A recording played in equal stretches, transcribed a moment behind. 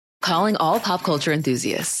Calling all pop culture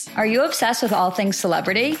enthusiasts. Are you obsessed with all things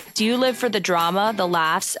celebrity? Do you live for the drama, the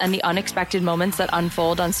laughs, and the unexpected moments that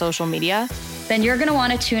unfold on social media? Then you're going to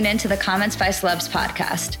want to tune in to the Comments by Celebs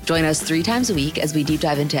podcast. Join us 3 times a week as we deep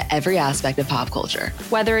dive into every aspect of pop culture.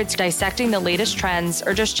 Whether it's dissecting the latest trends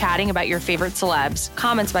or just chatting about your favorite celebs,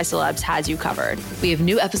 Comments by Celebs has you covered. We have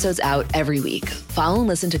new episodes out every week. Follow and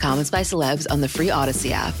listen to Comments by Celebs on the free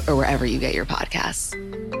Odyssey app or wherever you get your podcasts.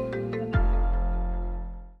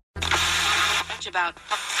 About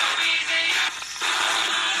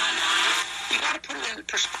you gotta put it in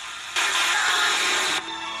perspective.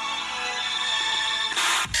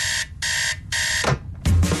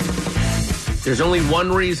 There's only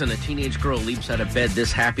one reason a teenage girl leaps out of bed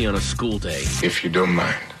this happy on a school day. If you don't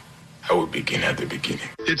mind, I will begin at the beginning.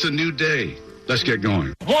 It's a new day. Let's get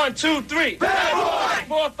going. 1, 2, 3. Bad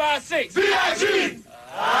boy. 4, 5, 6. VIG.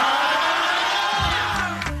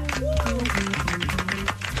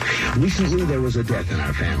 Recently, there was a death in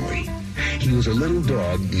our family. He was a little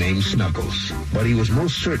dog named Snuggles, but he was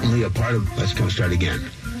most certainly a part of... Let's go start again.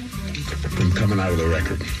 From coming out of the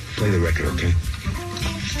record. Play the record, okay?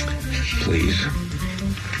 Please.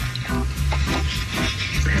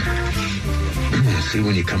 See,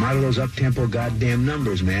 when you come out of those up-tempo goddamn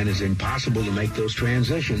numbers, man, it's impossible to make those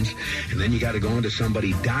transitions. And then you got to go into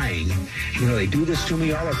somebody dying. You know, they do this to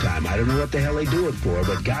me all the time. I don't know what the hell they do it for,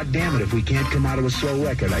 but goddamn it, if we can't come out of a slow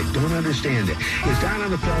record, I don't understand it. Is Don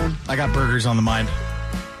on the phone? I got burgers on the mind.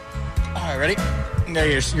 All right, ready? No,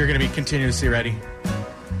 you're going to be continuously ready.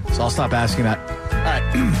 So I'll stop asking that. All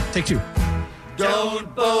right, take 2.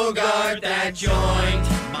 Don't bogart that joint,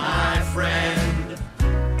 my friend.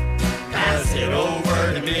 Pass it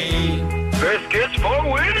over to me. Biscuits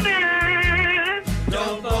for winning.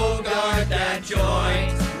 Don't bogart that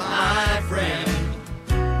joint, my friend.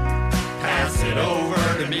 Pass it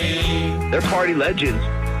over to me. They're party legends.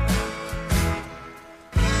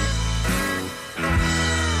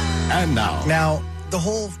 And now. Now, the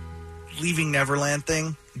whole Leaving Neverland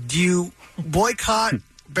thing, do you boycott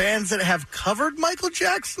bands that have covered Michael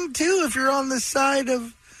Jackson, too, if you're on the side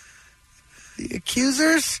of the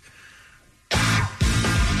accusers?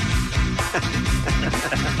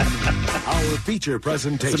 Our feature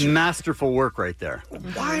presentation. It's masterful work right there.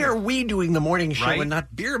 Why are we doing the morning show Right? and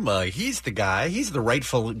not Beer Mug? He's the guy. He's the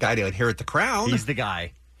rightful guy to inherit the crown. He's the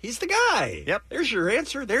guy. He's the guy. Yep. There's your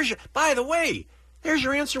answer. By the way, there's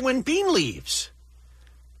your answer when Bean leaves.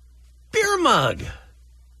 Beer Mug.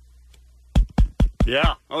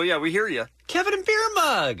 Yeah. Oh, yeah, we hear you. Kevin and Beer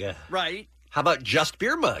Mug. Right. How about just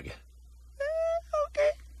Beer Mug?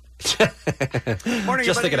 Morning,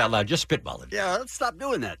 just everybody. thinking out loud. Just spitballing. Yeah, let's stop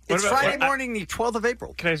doing that. What It's about- Friday morning, the 12th of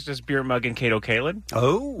April. Can I just Beer Mug and Kato Kalin?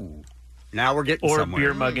 Oh. Now we're getting Or somewhere.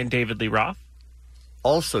 Beer Mug and David Lee Roth?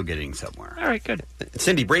 Also getting somewhere. All right, good.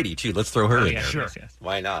 Cindy Brady, too. Let's throw her in there. Sure. Yes.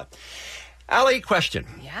 Why not? Allie, question.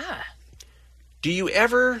 Yeah. Do you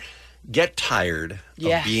ever get tired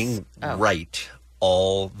Yes. of being Oh. right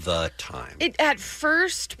all the time? It at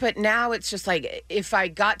first, but now it's just like if I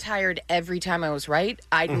got tired every time I was right,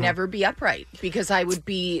 I'd never be upright because I would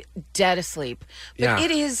be dead asleep. But Yeah.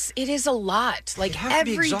 it is a lot. Like have to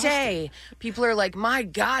be every exhausted. day, people are like, "My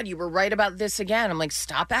God, you were right about this again." I'm like,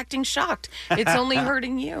 "Stop acting shocked. It's only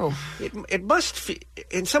hurting you." It must,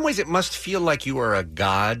 in some ways, it must feel like you are a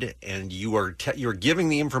god and you are you're giving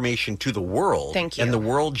the information to the world. Thank you. And the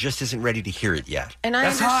world just isn't ready to hear it yet. And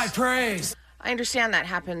That's high praise. I understand that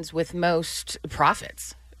happens with most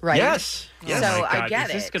prophets, right? Yes. So Oh my I God, get is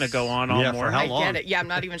it. this going to go on all morning? I get it. Yeah, I'm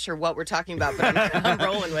not even sure what we're talking about, but I'm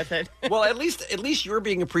rolling with it. Well, at least you're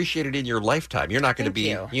being appreciated in your lifetime. You're not going to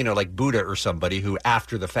Thank be, you. like Buddha or somebody who,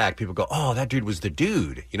 after the fact, people go, "Oh, that dude was the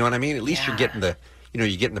dude." You know what I mean? At least you're getting the, you're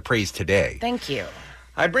getting the praise today. Thank you.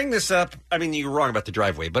 I bring this up. I mean, you're wrong about the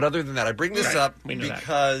driveway, but other than that, I bring this Right. up We know that.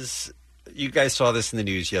 because you guys saw this in the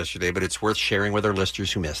news yesterday, but it's worth sharing with our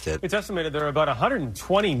listeners who missed it. It's estimated there are about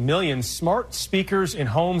 120 million smart speakers in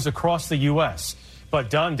homes across the U.S. But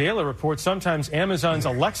Don Dahler reports sometimes Amazon's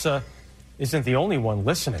Alexa isn't the only one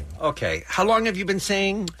listening. Okay. How long have you been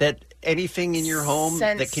saying that anything in your home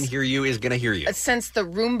Since- that can hear you is going to hear you? Since the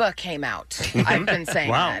Roomba came out, I've been saying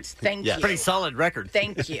Wow. that. Thank Yes. you. Pretty solid record.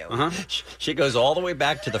 Thank you. She goes all the way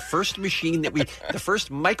back to the first machine the first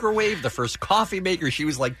microwave, the first coffee maker. She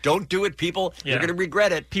was like, "Don't do it, people. You're going to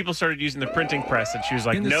regret it." People started using the printing press, and she was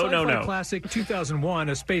like, In the no, no, sci-fi no. classic 2001,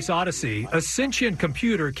 A Space Odyssey, a sentient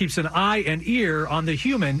computer keeps an eye and ear on the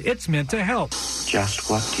human it's meant to help. Just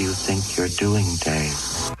what do you think you're doing, Dave?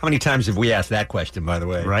 How many times have we asked that question, by the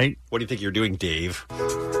way? Right. What do you think you're doing, Dave?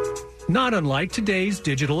 Not unlike today's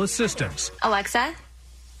digital assistants. Alexa,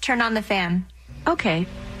 turn on the fan. Okay.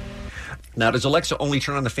 Now, does Alexa only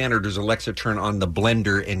turn on the fan, or does Alexa turn on the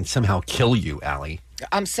blender and somehow kill you, Allie?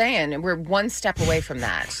 I'm saying we're one step away from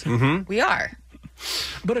that. Mm-hmm. We are.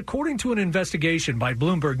 But according to an investigation by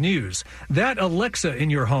Bloomberg News, that Alexa in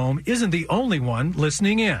your home isn't the only one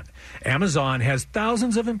listening in. Amazon has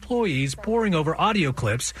thousands of employees poring over audio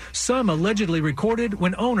clips, some allegedly recorded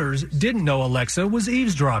when owners didn't know Alexa was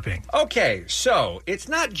eavesdropping. Okay, so it's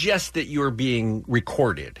not just that you're being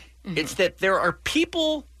recorded. Mm-hmm. It's that there are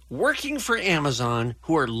people working for Amazon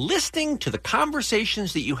who are listening to the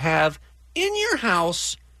conversations that you have in your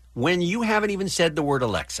house when you haven't even said the word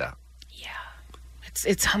Alexa.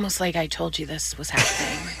 It's almost like I told you this was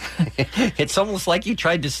happening. It's almost like you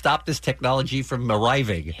tried to stop this technology from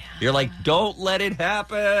arriving. Yeah. You're like, don't let it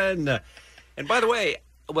happen. And by the way,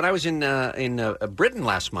 when I was in Britain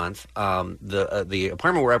last month, the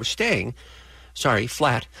apartment where I was staying,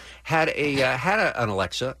 flat, had an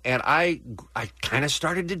Alexa, and I kind of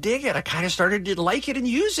started to dig it. I kind of started to like it and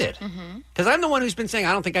use it because I'm the one who's been saying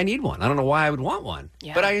I don't think I need one. I don't know why I would want one,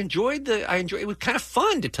 but I enjoyed it was kind of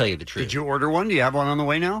fun, to tell you the truth. Did you order one? Do you have one on the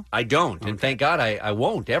way now? I don't, and thank God I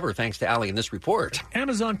won't ever, thanks to Allie in this report.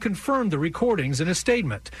 Amazon confirmed the recordings in a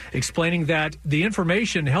statement, explaining that the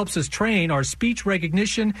information helps us train our speech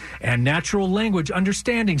recognition and natural language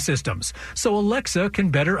understanding systems, so Alexa can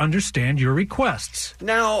better understand your requests.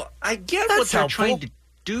 Now, I get That's what they're helpful. trying to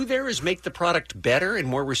do there is make the product better and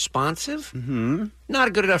more responsive. Mm-hmm. Not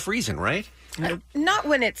a good enough reason, right? Not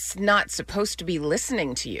when it's not supposed to be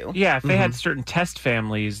listening to you. Yeah, if they had certain test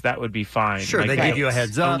families, that would be fine. Sure, they give you a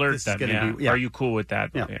heads up. Alert This is them, gonna be- Are you cool with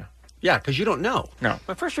that? Yeah, because you don't know. No.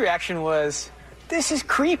 My first reaction was, this is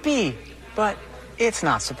creepy, but it's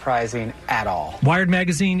not surprising at all. Wired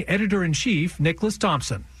Magazine editor-in-chief Nicholas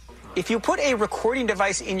Thompson. If you put a recording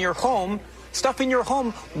device in your home, stuff in your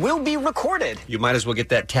home will be recorded. You might as well get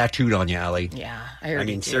that tattooed on you, Allie. Yeah, I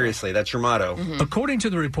mean, seriously, that's your motto. According to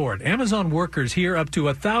the report, Amazon workers hear up to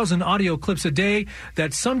 1,000 audio clips a day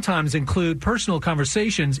that sometimes include personal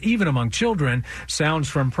conversations, even among children, sounds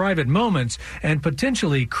from private moments, and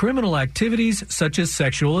potentially criminal activities such as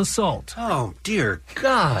sexual assault. Oh, dear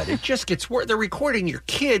God. It just gets worse. They're recording your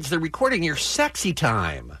kids. They're recording your sexy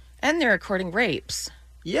time. And they're recording rapes.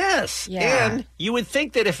 Yes. Yeah. And you would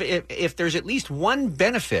think that if there's at least one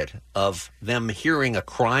benefit of them hearing a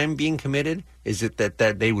crime being committed, is it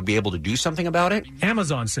that they would be able to do something about it?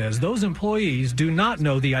 Amazon says those employees do not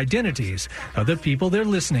know the identities of the people they're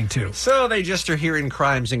listening to. So they just are hearing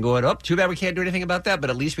crimes and going, oh, too bad we can't do anything about that,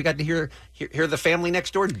 but at least we got to hear the family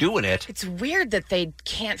next door doing it. It's weird that they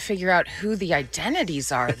can't figure out who the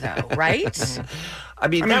identities are, though, right? I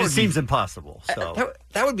mean, it seems impossible. So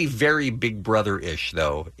that would be very Big Brother-ish,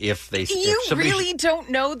 though, if they... You really don't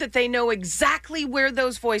know that they know exactly where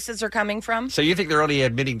those voices are coming from? So you think they're only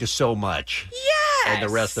admitting to so much? Yes! And the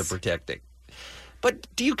rest are protecting. But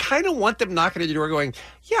do you kind of want them knocking at your door going,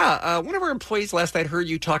 one of our employees last night heard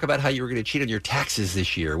you talk about how you were going to cheat on your taxes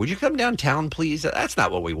this year. Would you come downtown, please? That's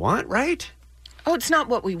not what we want, right? Oh, it's not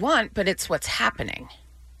what we want, but it's what's happening.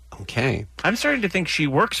 Okay. I'm starting to think she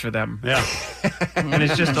works for them. Yeah. And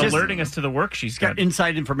it's just alerting us to the work she's got.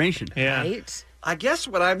 Inside information. Yeah. Right? I guess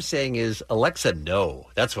what I'm saying is, Alexa, no.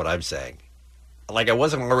 That's what I'm saying. Like I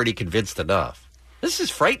wasn't already convinced enough. This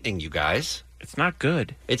is frightening, you guys. It's not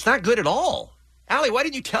good. It's not good at all. Allie, why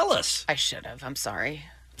didn't you tell us? I should have. I'm sorry.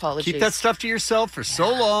 Apologies. Keep that stuff to yourself for so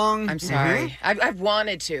long. I'm sorry. I've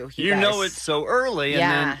wanted to. You know it so early.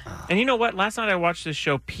 Yeah. And you know what? Last night I watched this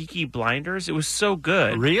show, Peaky Blinders. It was so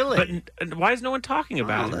good. Really? But why is no one talking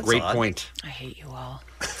about it? Great point. I hate you all.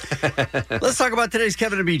 Let's talk about today's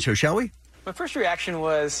Kevin and Bean show, shall we? My first reaction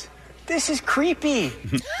was, this is creepy.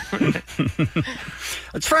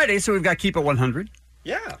 It's Friday, so we've got Keep It 100.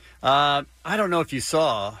 Yeah. I don't know if you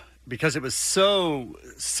saw, because it was so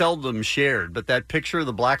seldom shared, but that picture of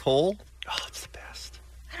the black hole. Oh, it's the best.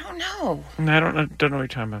 I don't know. I don't know what you're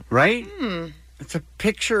talking about. Right? It's a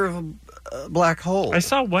picture of a black hole. I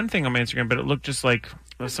saw one thing on my Instagram, but it looked just like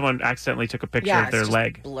someone accidentally took a picture of their it's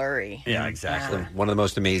leg. Blurry. Yeah, exactly. One of the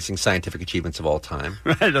most amazing scientific achievements of all time.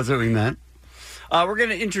 Right, doesn't mean that. We're going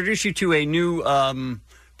to introduce you to a new,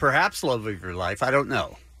 perhaps love of your life. I don't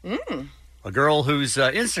know. A girl whose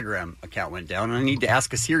Instagram account went down, and I need to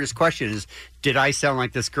ask a serious question is, did I sound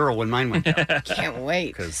like this girl when mine went down? Can't wait.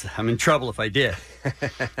 Because I'm in trouble if I did.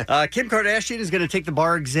 Kim Kardashian is going to take the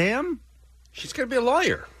bar exam. She's going to be a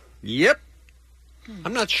lawyer. Yep.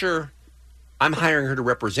 I'm not sure I'm hiring her to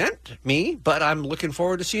represent me, but I'm looking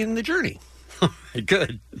forward to seeing the journey.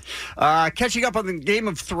 Good. Catching up on the Game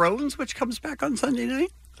of Thrones, which comes back on Sunday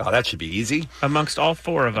night. Oh, that should be easy. Amongst all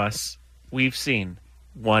four of us, we've seen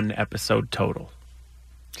one episode total.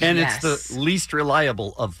 And Yes. it's the least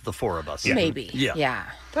reliable of the four of us. Maybe. Yeah.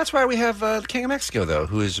 That's why we have the King of Mexico, though,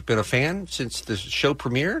 who has been a fan since the show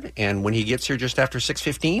premiered. And when he gets here just after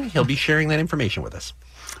 6:15, he'll be sharing that information with us.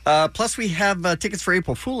 Plus, we have tickets for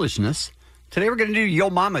April Foolishness. Today, we're going to do Yo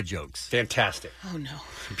Mama jokes. Fantastic. Oh, no.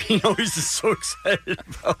 Pino is just so excited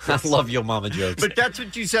about this. I love Yo Mama jokes. But that's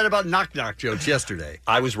what you said about knock-knock jokes yesterday.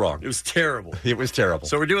 I was wrong. It was terrible. It was terrible.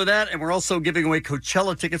 So we're doing that, and we're also giving away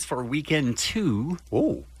Coachella tickets for Weekend 2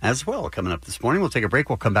 as well coming up this morning. We'll take a break.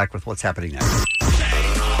 We'll come back with what's happening next.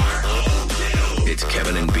 It's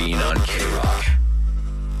Kevin and Bean on K-Rock.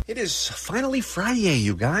 It is finally Friday,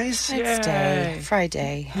 you guys. It's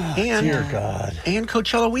Friday. And, dear God. And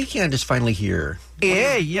Coachella weekend is finally here.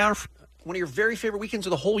 Yeah. One of your very favorite weekends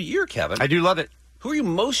of the whole year, Kevin. I do love it. Who are you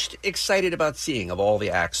most excited about seeing of all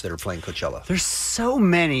the acts that are playing Coachella? There's so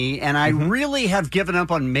many, and I really have given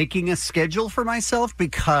up on making a schedule for myself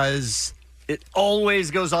because it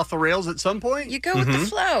always goes off the rails at some point. You go with the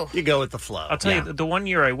flow. You go with the flow. I'll tell you, the one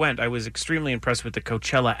year I went, I was extremely impressed with the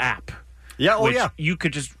Coachella app. Yeah, which you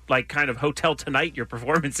could just kind of hotel tonight your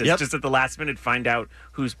performances just at the last minute, find out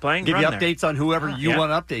who's playing. Give you run there. updates on whoever you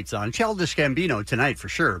want updates on. Childish Gambino tonight for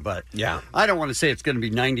sure, but I don't want to say it's going to be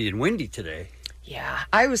 90 and windy today. Yeah,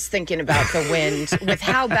 I was thinking about the wind with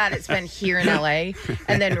how bad it's been here in LA,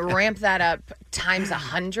 and then ramp that up times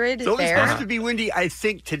 100 It's only there. supposed to be windy, I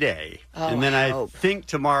think, today. Oh, and then I I hope. think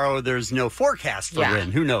tomorrow there's no forecast for Yeah.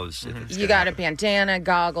 wind. Who knows? If it's You got a bandana,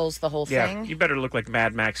 goggles, the whole Yeah, thing. you better look like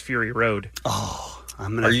Mad Max Fury Road. Oh,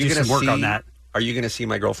 I'm going Are to you do gonna some work see, on that. Are you going to see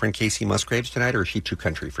my girlfriend Casey Musgraves tonight, or is she too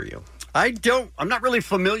country for you? I'm not really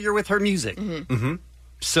familiar with her music. Mm-hmm.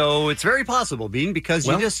 So it's very possible, Bean, because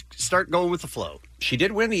Well- you just start going with the flow. She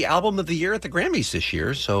did win the Album of the Year at the Grammys this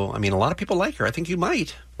year, so I mean, a lot of people like her. I think you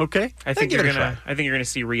might. Okay, I think give you're it a gonna. try. I think you're gonna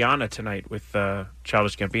see Rihanna tonight with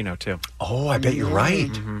Childish Gambino too. Oh, I bet you're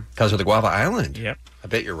right. Because of the Guava Island. Yep. I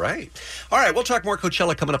bet you're right. All right, we'll talk more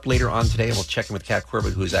Coachella coming up later on today, and we'll check in with Kat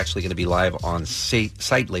Corbett, who is actually going to be live on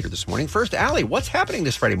site later this morning. First, Allie, what's happening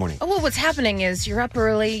this Friday morning? Oh, well, what's happening is you're up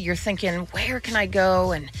early, you're thinking, where can I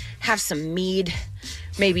go and have some mead?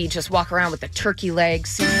 Maybe just walk around with a turkey leg,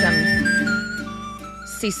 see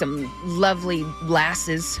some lovely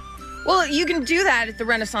lasses. Well, you can do that at the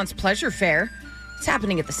Renaissance Pleasure Fair. It's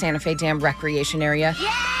happening at the Santa Fe Dam Recreation Area.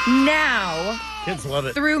 Now, kids love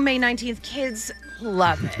it. Through May 19th, kids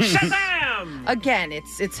love it. Shazam! Again,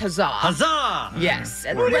 it's huzzah. Huzzah! Yes.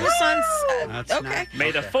 And the Renaissance, That's okay.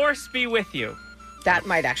 May the force be with you. That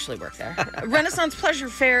might actually work there. Renaissance Pleasure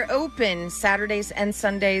Fair open Saturdays and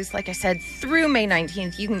Sundays. Like I said, through May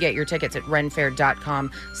 19th. You can get your tickets at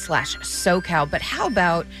renfair.com/SoCal. But how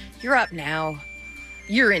about you're up now,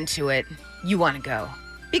 you're into it, you want to go.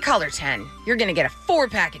 Be caller 10. You're going to get a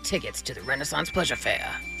 4-pack of tickets to the Renaissance Pleasure Fair.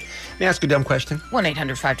 May I ask a dumb question?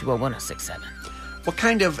 1-800-520-1067. What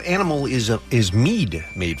kind of animal is mead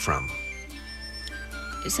made from?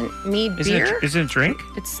 Isn't mead beer? Isn't it a drink?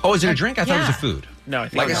 It's is it a drink? I thought it was a yeah. food. No, I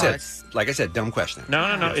think Like I said, dumb question.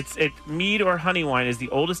 No. It's mead or honey wine is the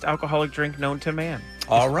oldest alcoholic drink known to man.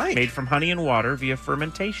 All right. Made from honey and water via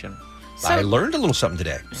fermentation. I learned a little something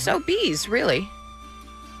today. So bees, really,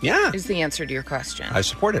 Yeah, is the answer to your question. I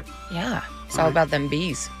support it. Yeah, it's all about them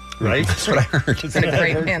bees. Right? That's what I heard. Did a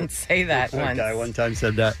great man say that once. guy one time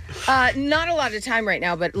said that. Not a lot of time right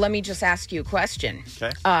now, but let me just ask you a question.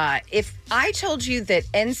 Okay. If I told you that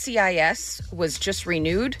NCIS was just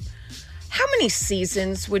renewed, how many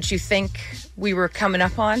seasons would you think we were coming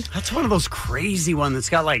up on? That's one of those crazy ones that's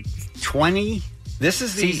got like 20. This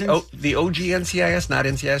is the OG NCIS, not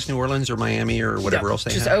NCIS New Orleans or Miami or whatever else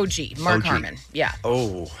they Just have. OG, Mark Harmon. Yeah.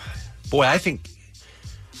 Oh, boy, I think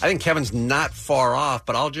Kevin's not far off,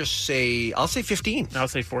 but I'll say 15. I'll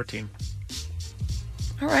say 14.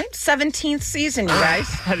 All right, 17th season, you guys.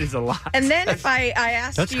 That is a lot. And then if I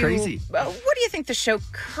asked That's you, crazy. what do you think the show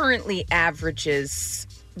currently averages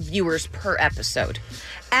viewers per episode?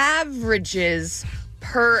 Averages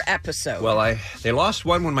per episode. Well, they lost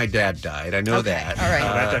one when my dad died. I know Okay, that. all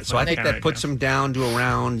right. So I think that puts them down to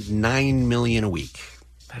around 9 million a week.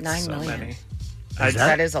 That's 9 so million. many.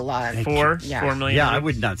 That is a lot. 4 Yeah. million. Yeah, I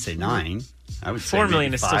would not say 9. I would say 4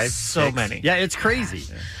 million maybe is still 5, so 6. many. Yeah, it's crazy.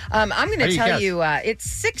 I'm going How to do you tell guess? you, it's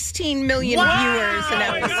 16 million viewers an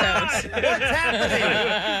episode. What's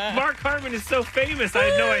happening? Mark Harmon is so famous. I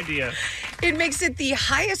had no idea. It makes it the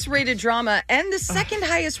highest rated drama and the second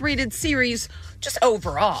highest rated series just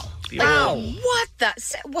overall. Wow. What the?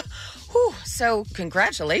 Whew, so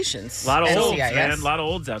congratulations. A lot of olds, NCIS. man. A lot of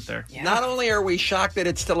olds out there. Not only are we shocked that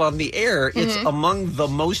it's still on the air, it's among the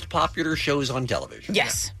most popular shows on television.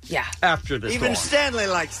 Yes. Yeah. After this Even long. Stanley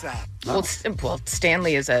likes that. Well,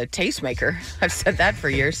 Stanley is a tastemaker. I've said that for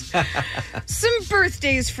years. Some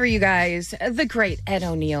birthdays for you guys. The great Ed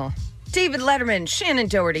O'Neill, David Letterman, Shannon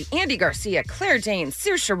Doherty, Andy Garcia, Claire Danes,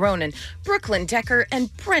 Saoirse Ronan, Brooklyn Decker,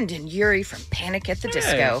 and Brendan Urie from Panic at the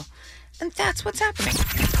Disco. And that's what's happening.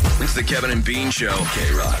 It's the Kevin and Bean Show.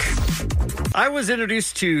 K-Rock. I was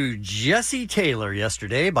introduced to Jessie Taylor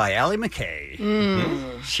yesterday by Allie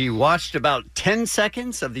McKay. She watched about 10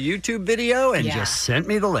 seconds of the YouTube video and just sent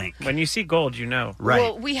me the link. When you see gold, you know. Right.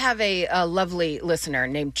 Well, we have a lovely listener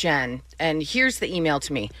named Jen, and here's the email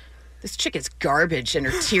to me. This chick is garbage and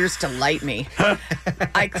her tears delight me.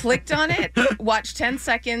 I clicked on it, watched 10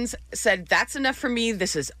 seconds, said, that's enough for me.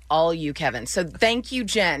 This is all you, Kevin. So thank you,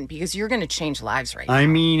 Jen, because you're going to change lives right now. I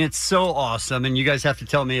mean, it's so awesome. And you guys have to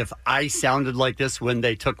tell me if I sounded like this when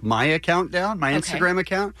they took my account down, my Instagram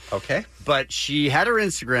account. Okay. But she had her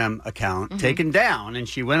Instagram account taken down, and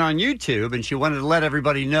she went on YouTube, and she wanted to let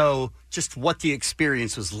everybody know just what the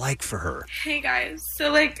experience was like for her. Hey, guys.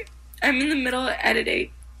 So, I'm in the middle of editing.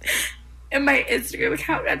 And my Instagram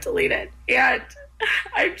account got deleted. And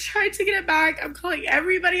I'm trying to get it back. I'm calling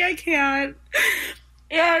everybody I can.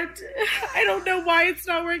 And I don't know why it's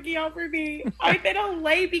not working out for me. I'm in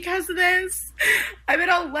LA because of this. I'm in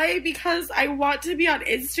LA because I want to be on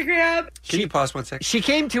Instagram. Can you pause 1 second? She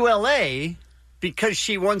came to LA because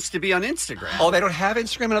she wants to be on Instagram. Oh, they don't have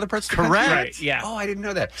Instagram in other parts of the country? Correct. Right, yeah. Oh, I didn't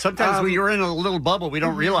know that. Sometimes when you're in a little bubble, we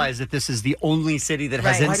don't realize that this is the only city that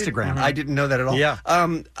has Instagram. I didn't know that at all. Yeah.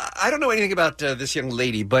 I don't know anything about this young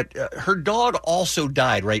lady, but her dog also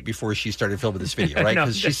died right before she started filming this video, right?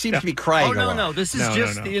 Because she seems to be crying a lot. No. This is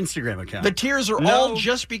just the Instagram account. The tears are all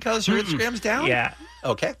just because her Instagram's down? Yeah.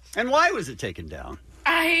 Okay. And why was it taken down?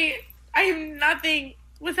 I am nothing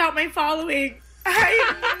without my following. I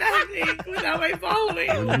am nothing without my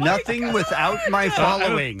following. Nothing without my I have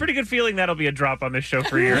following. a pretty good feeling that'll be a drop on this show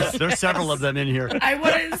for years. There's several of them in here. I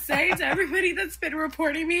want to say to everybody that's been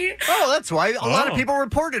reporting me, Oh, that's why a lot of people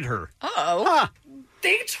reported her.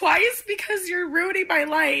 think twice because you're ruining my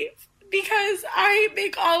life. Because I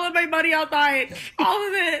make all of my money online. All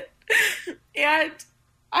of it. And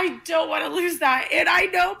I don't want to lose that. And I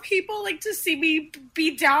know people like to see me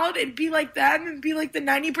be down and be like them and be like the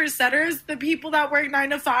 90%ers, the people that work 9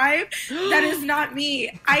 to 5. That is not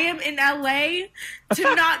me. I am in LA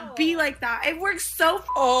to not be like that. I worked so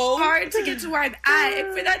hard to get to where I'm at.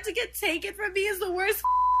 And for that to get taken from me is the worst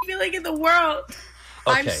feeling in the world.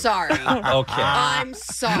 Okay. I'm sorry. Okay. I'm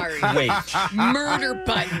sorry. Wait. Murder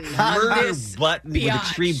button. on Murder this button with biatch.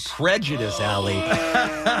 extreme prejudice, Allie.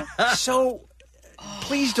 So,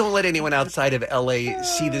 please don't let anyone outside of LA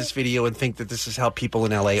see this video and think that this is how people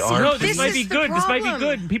in LA are. No, this This might is be the good. This might be problem.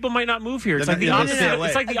 good. People might not move here. It's They're like the not gonna stay opposite. away.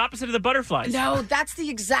 It's like the opposite of the butterflies. No, that's the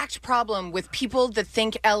exact problem with people that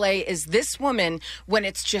think LA is this woman when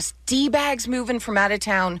it's just D-bags moving from out of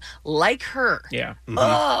town like her. Yeah.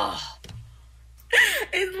 Ugh.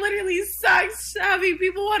 It literally sucks having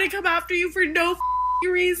people want to come after you for no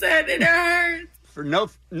reason, and it hurts. For no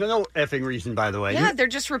effing reason, by the way. Yeah, they're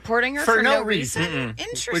just reporting her For for no no reason. reason.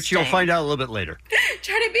 Interesting. Which you'll find out a little bit later.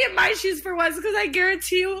 Try to be in my shoes for once, because I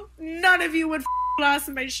guarantee you, none of you would last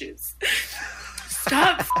in my shoes.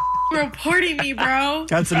 Stop reporting me, bro.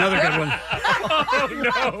 That's another good one. Oh,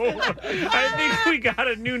 no. I think we got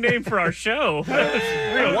a new name for our show.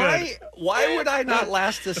 Real good. Why would I not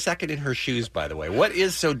last a second in her shoes, by the way? What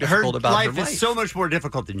is so Her difficult about life her life? is so much more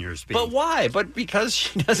difficult than yours, Pete. But why? But because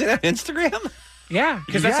she doesn't have Instagram? Yeah,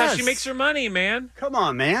 because that's how Yes. she makes her money, man. Come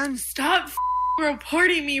on, man. Stop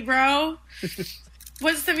reporting me, bro.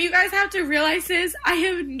 What some of you guys have to realize is I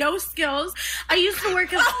have no skills. I used to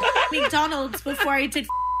work at McDonald's before I did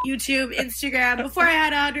YouTube, Instagram, before I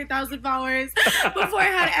had 100,000 followers, before I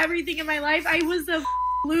had everything in my life. I was a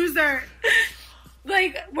loser.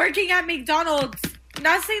 Like, working at McDonald's.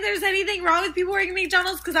 Not saying there's anything wrong with people working at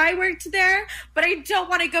McDonald's because I worked there, but I don't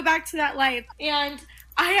want to go back to that life. And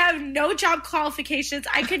I have no job qualifications.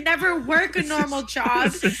 I could never work a normal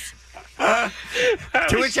job.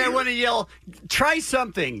 To which I want to yell, try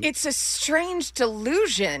something. It's a strange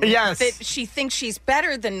delusion Yes. that she thinks she's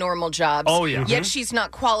better than normal jobs, Oh, yeah. yet Mhm. she's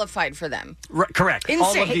not qualified for them. Correct.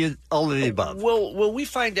 Insane. All of the above. Will we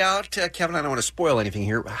find out, Kevin, I don't want to spoil anything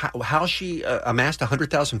here, how she amassed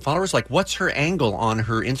 100,000 followers? Like, what's her angle on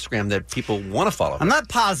her Instagram that people want to follow her? I'm not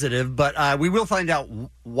positive, but we will find out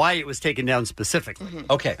why it was taken down specifically.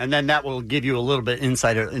 Okay. And then that will give you a little bit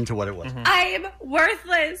insight into what it was. I'm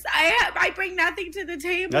worthless. I I bring nothing to the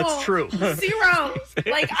table. That's true. Zero.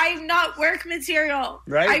 Like, I'm not work material.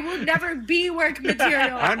 Right. I will never be work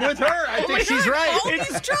material. I'm with her. I think she's right. All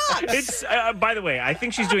these drops. It's by the way, I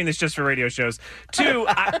think she's doing this just for radio shows. Two,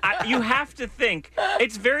 you have to think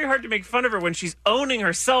it's very hard to make fun of her when she's owning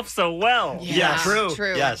herself so well. Yeah, true.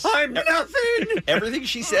 Yes. I'm nothing. Everything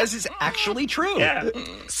she says is actually true. Yeah.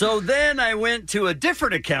 So then I went to a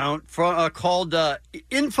different account called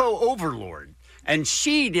Info Overlord. And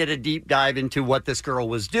she did a deep dive into what this girl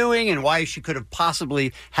was doing and why she could have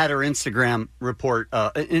possibly had her Instagram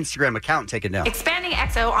account taken down. Expanding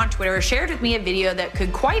XO on Twitter shared with me a video that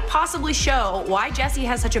could quite possibly show why Jessie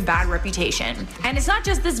has such a bad reputation. And it's not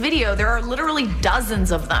just this video, there are literally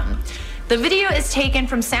dozens of them. The video is taken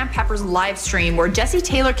from Sam Pepper's live stream where Jessie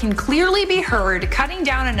Taylor can clearly be heard cutting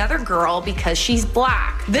down another girl because she's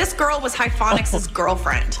black. This girl was Hyphonix'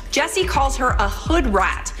 girlfriend. Jessie calls her a hood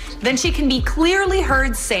rat. Then she can be clearly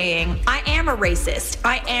heard saying, I am a racist.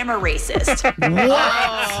 I am a racist.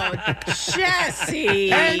 What?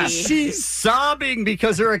 Jessie. And she's sobbing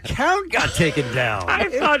because her account got taken down. I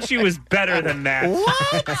thought she was better than that.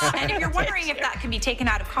 What? And if you're wondering if that can be taken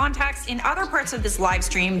out of context, in other parts of this live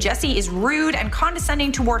stream, Jessie is rude and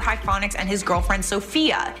condescending toward Hyphonix and his girlfriend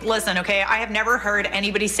Sophia. Listen, okay, I have never heard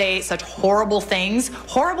anybody say such horrible things,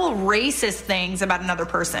 horrible racist things about another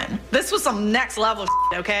person. This was some next level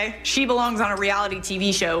shit, okay? She belongs on a reality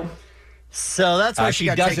TV show. So that's why she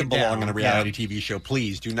got doesn't taken belong down. on a reality TV show.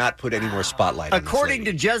 Please do not put any more spotlight on this According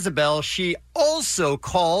to Jezebel, she also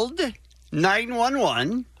called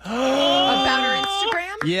 911 About her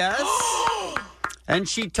Instagram? Yes. And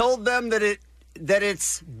she told them that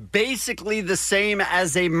it's basically the same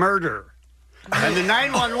as a murder. And the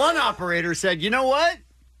 911 operator said, you know what?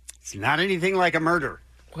 It's not anything like a murder.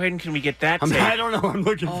 When can we get that? I don't know. I'm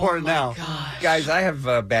looking for it now. Guys, I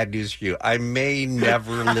have bad news for you. I may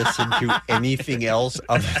never listen to anything else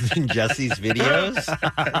other than Jesse's videos.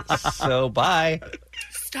 So, bye.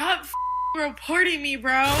 Stop reporting me,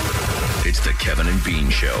 bro. It's the Kevin and Bean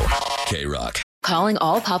Show. K-Rock. Calling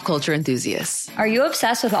all pop culture enthusiasts. Are you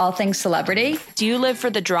obsessed with all things celebrity? Do you live for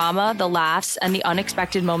the drama, the laughs, and the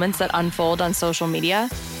unexpected moments that unfold on social media?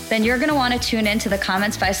 Then you're going to want to tune in to the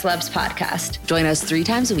Comments by Celebs podcast. Join us 3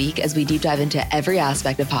 times a week as we deep dive into every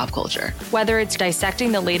aspect of pop culture. Whether it's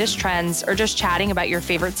dissecting the latest trends or just chatting about your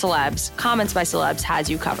favorite celebs, Comments by Celebs has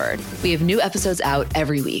you covered. We have new episodes out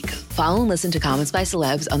every week. Follow and listen to Comments by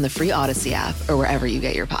Celebs on the free Odyssey app or wherever you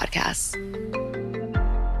get your podcasts.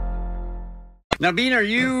 Now, Bean, are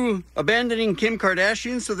you abandoning Kim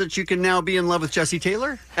Kardashian so that you can now be in love with Jessie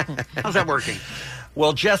Taylor? How's that working?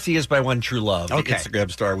 Well, Jessie is my one true love, Okay. the Instagram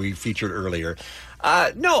star we featured earlier.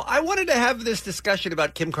 No, I wanted to have this discussion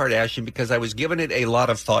about Kim Kardashian because I was giving it a lot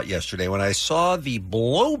of thought yesterday when I saw the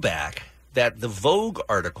blowback that the Vogue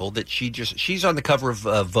article that she's on the cover of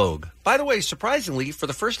Vogue. By the way, surprisingly, for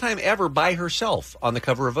the first time ever by herself on the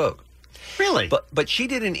cover of Vogue. Really? But she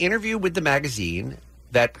did an interview with the magazine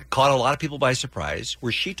that caught a lot of people by surprise,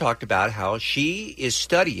 where she talked about how she is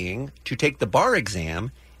studying to take the bar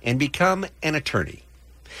exam and become an attorney.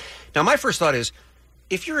 Now, my first thought is,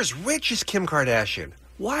 if you're as rich as Kim Kardashian,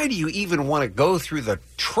 why do you even want to go through the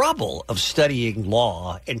trouble of studying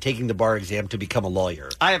law and taking the bar exam to become a lawyer?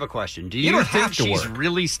 I have a question. Do you don't think have to she's work.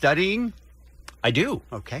 really studying? I do.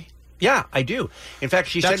 Okay. Yeah, I do. In fact,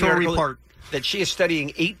 she That's said in an where we article part. that she is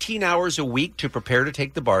studying 18 hours a week to prepare to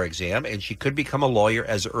take the bar exam, and she could become a lawyer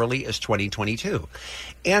as early as 2022.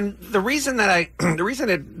 And the reason that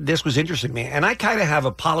this was interesting to me, and I kind of have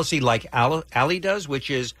a policy like Allie does,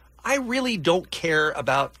 which is I really don't care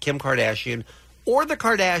about Kim Kardashian or the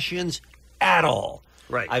Kardashians at all.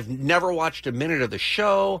 Right. I've never watched a minute of the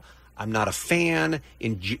show. I'm not a fan.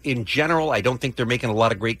 In general, I don't think they're making a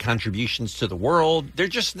lot of great contributions to the world.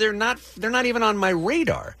 They're not even on my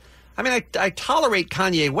radar. I mean, I tolerate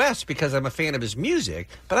Kanye West because I'm a fan of his music,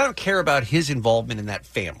 but I don't care about his involvement in that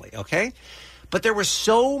family, okay? But there was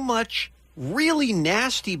so much really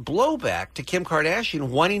nasty blowback to Kim Kardashian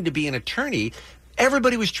wanting to be an attorney.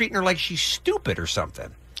 Everybody was treating her like she's stupid or something.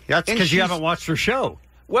 That's And because you she's- haven't watched her show.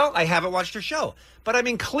 Well, I haven't watched her show. But I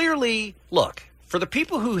mean, clearly, look, for the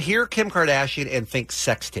people who hear Kim Kardashian and think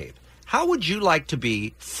sex tape, how would you like to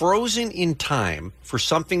be frozen in time for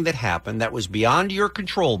something that happened that was beyond your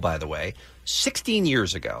control, by the way, 16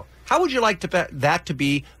 years ago? How would you like that to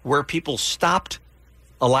be where people stopped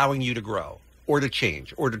allowing you to grow or to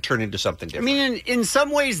change or to turn into something I different? mean, in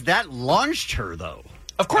some ways, that launched her, though.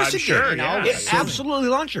 Of course I'm it sure, did. yeah. It absolutely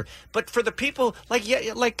launched her. But for the people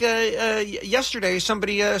yesterday,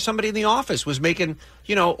 somebody in the office was making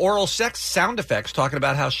oral sex sound effects, talking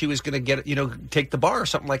about how she was going to take the bar or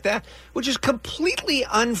something like that, which is completely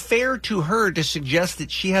unfair to her to suggest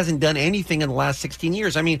that she hasn't done anything in the last 16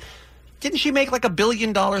 years. I mean, didn't she make like $1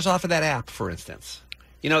 billion off of that app, for instance?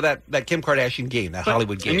 That Kim Kardashian game, that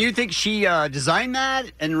Hollywood game. And you think she designed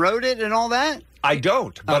that and wrote it and all that? I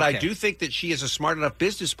don't, but Okay. I do think that she is a smart enough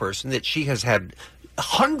business person that she has had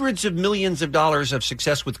hundreds of millions of dollars of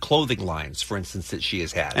success with clothing lines, for instance, that she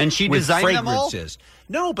has had. And she with designed them all? fragrances.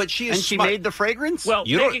 No, but she is And she smart. made the fragrance? Well,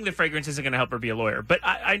 You don't- making the fragrance isn't going to help her be a lawyer, but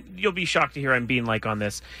you'll be shocked to hear I'm being like on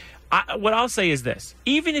this. What I'll say is this: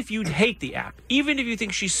 even if you hate the app, even if you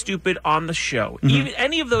think she's stupid on the show, even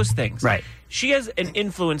any of those things, Right. She has an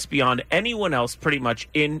influence beyond anyone else, pretty much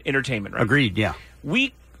in entertainment. Right? Agreed, yeah.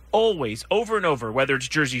 We always, over and over, whether it's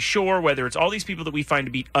Jersey Shore, whether it's all these people that we find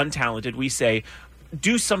to be untalented, we say,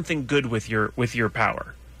 do something good with your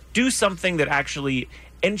power. Do something that actually,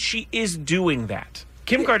 and she is doing that.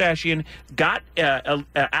 Kim Kardashian got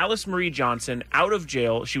Alice Marie Johnson out of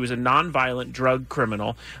jail. She was a nonviolent drug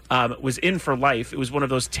criminal, was in for life. It was one of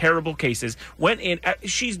those terrible cases. Went in.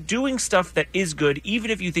 She's doing stuff that is good,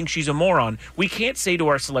 even if you think she's a moron. We can't say to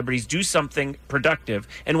our celebrities, do something productive,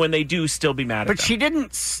 and when they do, still be mad at them. But she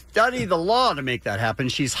didn't study the law to make that happen.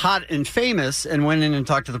 She's hot and famous and went in and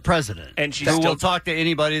talked to the president. And she's who still will talk to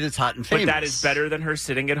anybody that's hot and famous. But that is better than her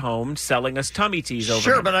sitting at home selling us tummy teas over.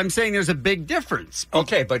 Sure, and but over. I'm saying there's a big difference.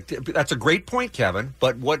 Okay, but that's a great point, Kevin.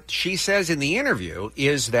 But what she says in the interview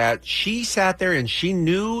is that she sat there and she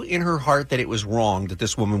knew in her heart that it was wrong that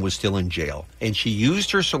this woman was still in jail. And she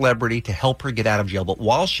used her celebrity to help her get out of jail. But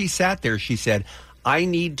while she sat there, she said, I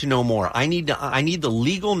need to know more. I need the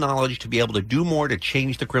legal knowledge to be able to do more to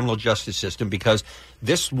change the criminal justice system, because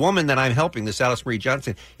this woman that I'm helping, this Alice Marie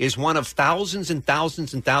Johnson, is one of thousands and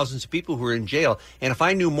thousands and thousands of people who are in jail. And if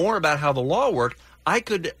I knew more about how the law worked, I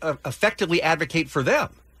could effectively advocate for them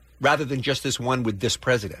rather than just this one with this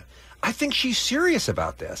president. I think she's serious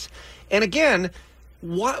about this. And again,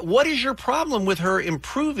 what is your problem with her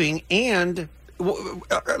improving? And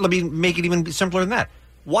let me make it even simpler than that.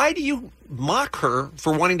 Why do you mock her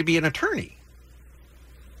for wanting to be an attorney?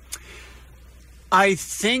 I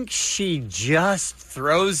think she just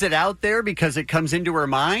throws it out there because it comes into her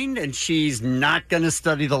mind, and she's not going to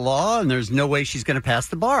study the law, and there's no way she's going to pass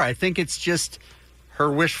the bar. I think it's just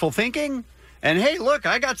her wishful thinking. And, hey, look,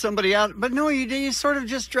 I got somebody out. But no, you sort of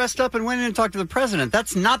just dressed up and went in and talked to the president.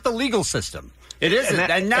 That's not the legal system. It isn't.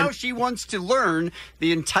 And now she wants to learn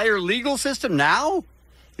the entire legal system now?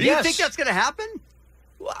 Do you think that's going to happen?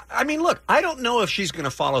 I mean, look, I don't know if she's going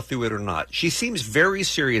to follow through it or not. She seems very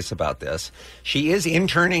serious about this. She is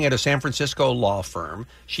interning at a San Francisco law firm.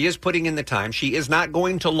 She is putting in the time. She is not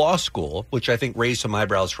going to law school, which I think raised some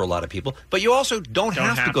eyebrows for a lot of people. But you also don't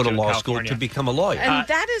have to go to law school to become a lawyer. And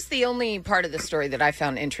that is the only part of the story that I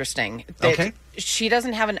found interesting. That Okay. She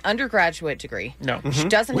doesn't have an undergraduate degree. No. She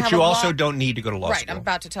doesn't Which have you a also law- don't need to go to law right, school. I'm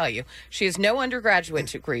about to tell you. She has no undergraduate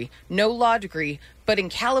degree, no law degree, but in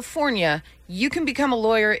California, you can become a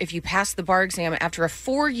lawyer if you pass the bar exam after a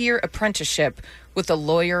 4-year apprenticeship with a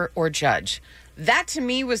lawyer or judge. That, to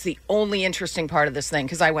me, was the only interesting part of this thing,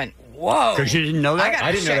 because I went, whoa. 'Cause you didn't know that? I got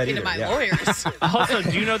I to didn't know check that into either, my yeah. lawyers. Also,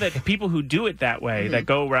 do you know that people who do it that way, that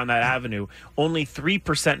go around that avenue, only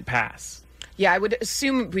 3% pass? Yeah, I would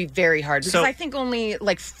assume it would be very hard, because So- I think only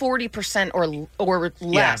like 40% or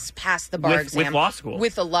less pass the bar With exam. law school.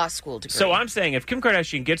 With a law school degree. So I'm saying if Kim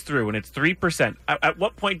Kardashian gets through and it's 3%, at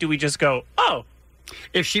what point do we just go, oh?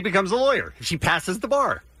 If she becomes a lawyer, if she passes the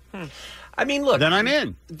bar. I mean, look. Then I'm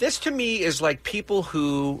in. This to me is like people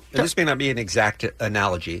who, and this may not be an exact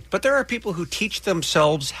analogy, but there are people who teach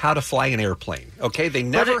themselves how to fly an airplane. Okay, they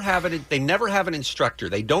never have an instructor.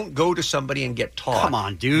 They don't go to somebody and get taught. Come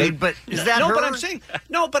on, dude. But is that no? her? But I'm saying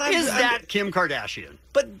no. But Is that Kim Kardashian?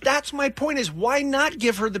 But that's my point: is why not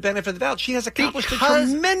give her the benefit of the doubt? She has accomplished a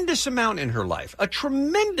tremendous amount in her life, a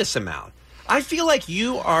tremendous amount. I feel like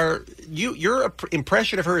your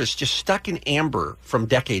impression of her is just stuck in amber from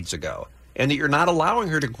decades ago, and that you're not allowing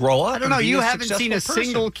her to grow up. I don't know. and be You a haven't seen a successful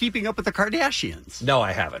person. single Keeping Up with the Kardashians. No,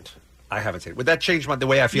 I haven't. I haven't seen it. Would that change the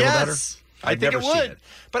way I feel about her? Yes, I've I think never it would. seen it.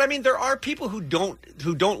 But I mean, there are people who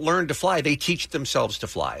don't learn to fly. They teach themselves to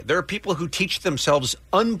fly. There are people who teach themselves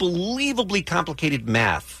unbelievably complicated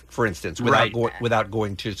math, for instance, without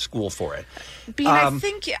going to school for it. Bean,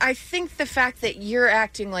 I think the fact that you're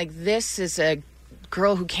acting like this is a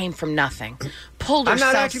girl who came from nothing, pulled I'm not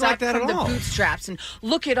herself acting like up that from at the all. bootstraps, and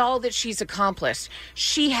look at all that she's accomplished.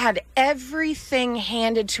 She had everything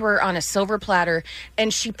handed to her on a silver platter,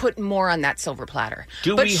 and she put more on that silver platter.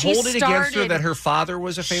 Do But we she hold it against her started- that her father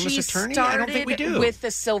was a famous she attorney? I don't think we started do. with the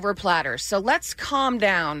silver platter. So let's calm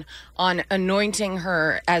down on anointing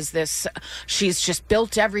her as this. She's just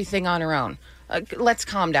built everything on her own. Let's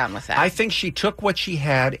calm down with that. I think she took what she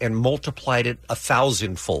had and multiplied it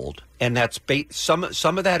 1,000-fold. And that's some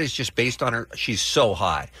of that is just based on her. She's so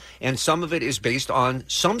high. And some of it is based on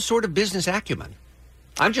some sort of business acumen.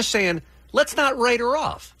 I'm just saying, let's not write her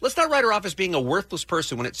off. Let's not write her off as being a worthless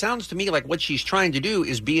person when it sounds to me like what she's trying to do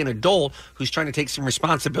is be an adult who's trying to take some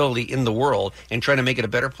responsibility in the world and trying to make it a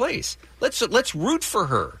better place. Let's root for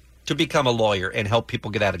her to become a lawyer and help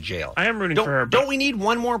people get out of jail. I am rooting for her. Don't we need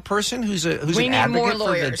one more person who's we an need advocate more for the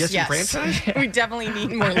lawyers. disenfranchised? Yes. We definitely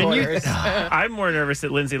need more lawyers. I'm more nervous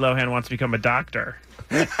that Lindsay Lohan wants to become a doctor.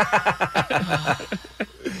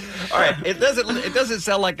 All right, it doesn't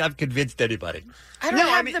sound like I've convinced anybody. I don't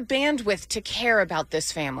have the bandwidth to care about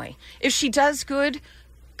this family. If she does good.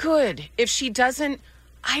 If she doesn't,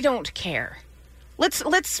 I don't care.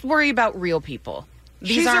 Let's worry about real people.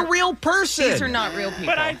 She's a real person. These are not real people.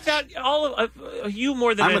 But I thought all of you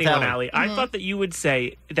more than I'm with anyone, Allie. Allie. I thought that you would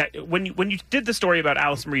say that when you did the story about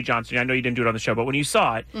Alice Marie Johnson, I know you didn't do it on the show, but when you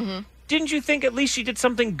saw it, didn't you think at least she did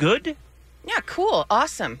something good? Yeah, cool,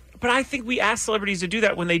 awesome. But I think we ask celebrities to do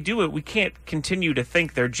that. When they do it, we can't continue to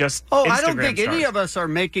think they're just Oh, Instagram I don't think any stars. of us are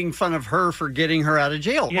making fun of her for getting her out of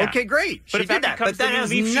jail. Yeah. Okay, great. But She if that did that. becomes But that the new has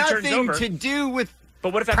leaf she turns nothing over- to do with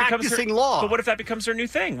But what if that practicing becomes her, law. But what if that becomes her new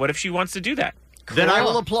thing? What if she wants to do that? Then I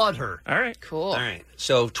will applaud her. All right. Cool. All right.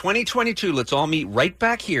 So 2022, let's all meet right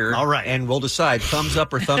back here. All right. And we'll decide thumbs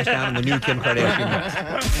up or thumbs down on the new Kim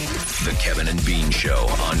Kardashian. The Kevin and Bean Show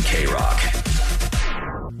on K-Rock.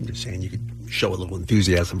 I'm just saying you could show a little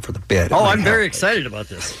enthusiasm for the bit. Oh, I'm very excited about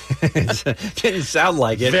this. Didn't sound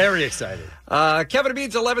like it. Very excited. Kevin and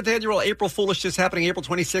Bean's 11th annual April Foolishness happening April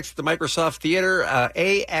 26th at the Microsoft Theater.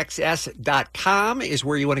 AXS.com is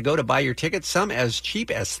where you want to go to buy your tickets. Some as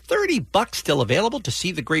cheap as $30 still available to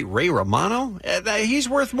see the great Ray Romano. He's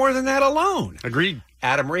worth more than that alone. Agreed.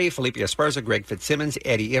 Adam Ray, Felipe Esparza, Greg Fitzsimmons,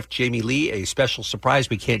 Eddie If, Jamie Lee, a special surprise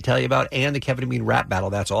we can't tell you about, and the Kevin and Bean rap battle.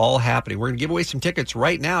 That's all happening. We're going to give away some tickets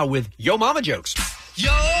right now with Yo Mama jokes. Yo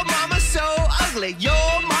mama so ugly, yo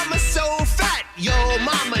mama so fat, yo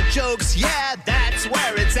mama jokes, yeah, that's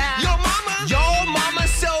where it's at. Yo mama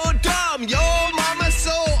so dumb, yo mama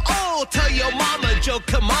so old, tell your mama joke,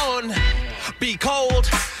 come on, be cold.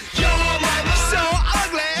 Yo mama so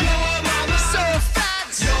ugly, yo mama so fat,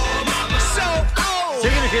 yo mama so old,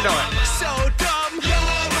 Sing it if you know it. so dumb, yo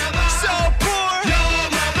mama so poor, yo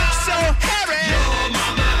mama so hairy, yo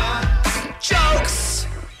mama jokes.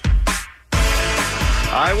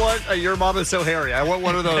 I want a Your Mama's So Hairy. I want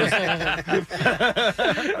one of those. Why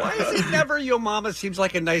is it never Yo Mama seems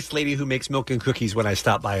like a nice lady who makes milk and cookies when I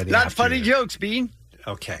stop by in the Not afternoon? funny jokes, Bean.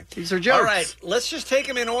 Okay. These are jokes. All right, let's just take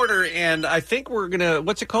them in order, and I think we're going to,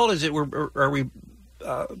 what's it called? Is it,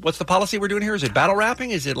 what's the policy we're doing here? Is it battle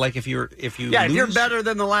rapping? Is it like if you Yeah, lose? if you're better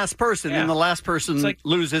than the last person, Yeah. then the last person like-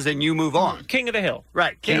 loses and you move on. King of the Hill.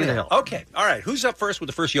 Right, King of the Hill. Okay, all right. Who's up first with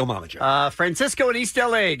the first Yo Mama joke? Francisco in East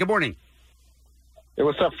L.A. Good morning. Hey,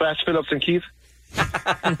 what's up, Fast Phillips and Keith?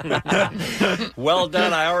 Well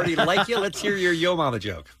done. I already like you. Let's hear your Yo Mama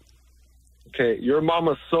joke. Okay, your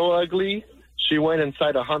mama's so ugly, she went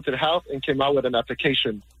inside a haunted house and came out with an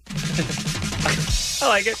application. I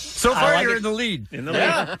like it. So I far, like you're it. in the lead. In the lead.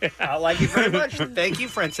 Yeah, I like you very much. Thank you,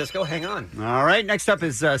 Francisco. Hang on. All right, next up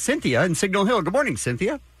is Cynthia in Signal Hill. Good morning,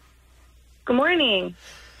 Cynthia. Good morning.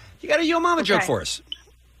 You got a Yo Mama joke Okay. for us?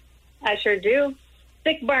 I sure do.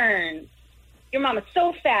 Sick burn. Your mama's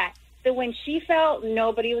so fat that when she fell,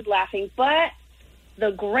 nobody was laughing, but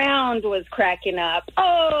the ground was cracking up.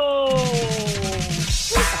 Oh!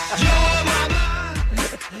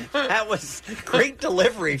 That was great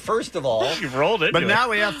delivery, first of all. You rolled it. But now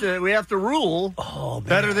we have to rule. Oh, man.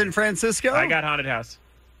 Better than Francisco. I got Haunted House.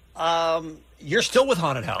 You're still with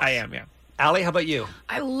Haunted House. I am, yeah. Allie, how about you?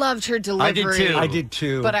 I loved her delivery. I did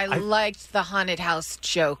too. But I liked the haunted house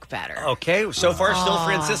joke better. Okay, so far still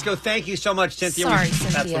Francisco. Thank you so much, Cynthia. Sorry, That's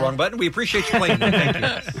the Cynthia. wrong button. We appreciate you playing. Thank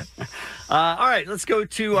you. All right, let's go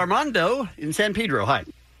to Armando in San Pedro. Hi.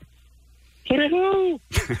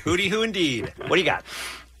 Hootie who indeed. What do you got?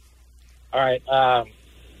 All right,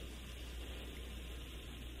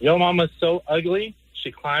 your mama's so ugly,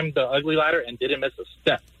 she climbed the ugly ladder and didn't miss a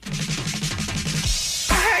step.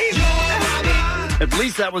 At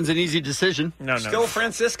least that one's an easy decision. No. Still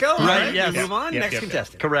Francisco? All Right, yes. Move on. Yep, Next yep,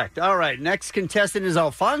 contestant. Correct. All right, next contestant is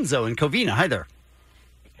Alfonso in Covina. Hi there.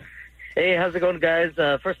 Hey, how's it going, guys?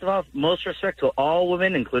 First of all, most respect to all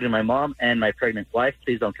women, including my mom and my pregnant wife.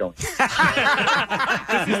 Please don't kill me. This is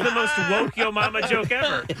the most woke Yo Mama joke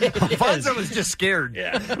ever. Alfonso was just scared.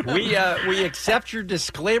 Yeah. We accept your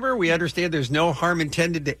disclaimer. We understand there's no harm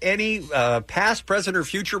intended to any past, present, or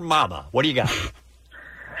future mama. What do you got?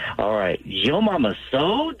 All right. Yo Mama's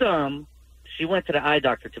so dumb, she went to the eye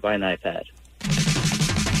doctor to buy an iPad.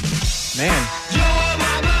 Man.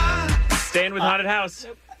 Staying with Haunted House.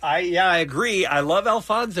 I agree. I love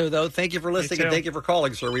Alfonso, though. Thank you for listening and thank you for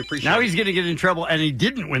calling, sir. We appreciate it. Now he's going to get in trouble, and he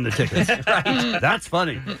didn't win the tickets. Right. That's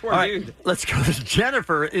funny. Poor All right, dude. let's go to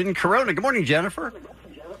Jennifer in Corona. Good morning, Jennifer.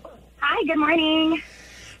 Hi, good morning.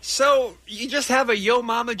 So you just have a Yo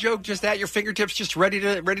Mama joke just at your fingertips, just ready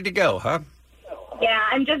to go, huh? Yeah,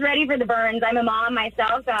 I'm just ready for the burns. I'm a mom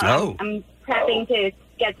myself, so I'm prepping to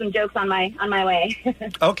get some jokes on my way.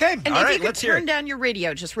 Okay. And if you could turn down your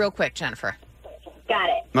radio just real quick, Jennifer. Got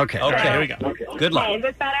it. Okay. Here we go. Good luck. Okay, is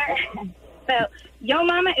this better? So, Yo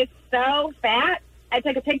Mama is so fat. I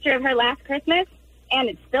took a picture of her last Christmas, and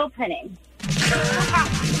it's still printing.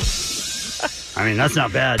 I mean, that's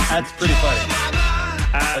not bad. That's pretty funny.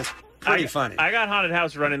 Pretty funny. I got Haunted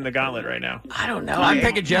House running the gauntlet right now. I don't know. I'm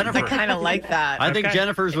picking Jennifer. I kind of like that. I think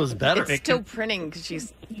Jennifer's was better. It's still printing because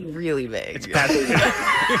she's really big. It's past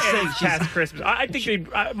Christmas. I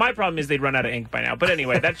think my problem is they'd run out of ink by now. But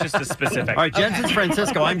anyway, that's just a specific. All right, Jensen's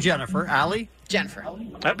Francisco. I'm Jennifer. Allie? Jennifer.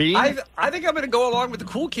 Bean? I think I'm going to go along with the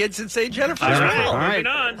cool kids and say Jennifer. All right, All moving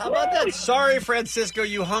on. How about that? Sorry, Francisco,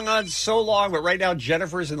 you hung on so long, but right now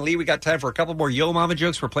Jennifer's and Lee. We got time for a couple more Yo Mama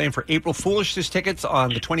jokes. We're playing for April Foolishness tickets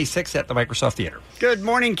on the 26th at the Microsoft Theater. Good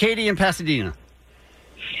morning, Katie in Pasadena.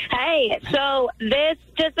 Hey, so this,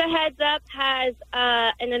 just a heads up, has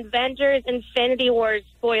an Avengers Infinity War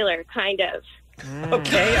spoiler, kind of.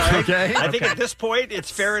 Okay, all right. Okay. I think at this point it's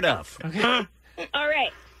fair enough. All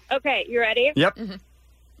right. Okay, you ready? Yep.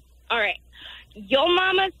 All right. Yo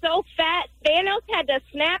Mama's so fat, Thanos had to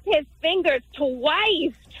snap his fingers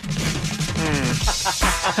twice.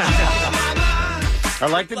 I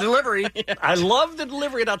like the delivery. I love the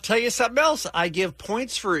delivery, and I'll tell you something else. I give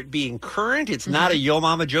points for it being current. It's not a Yo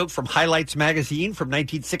Mama joke from Highlights magazine from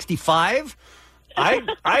 1965.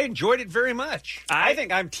 I enjoyed it very much. I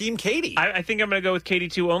think I'm Team Katie. I think I'm going to go with Katie,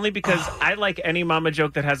 too, only because I like any mama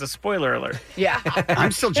joke that has a spoiler alert. Yeah.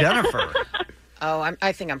 I'm still Jennifer.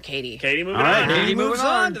 I think I'm Katie. Katie moving All right, on. Katie moves moving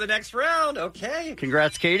on to the next round. Okay.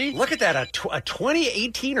 Congrats, Katie. Look at that, a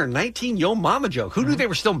 2018 or 19 Yo Mama joke. Who knew they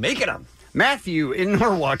were still making them? Matthew in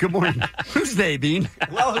Norwalk. Good morning. Who's they, Bean?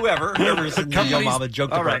 Well, whoever's in the Yo Mama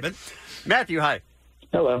joke All right. department. Matthew, hi.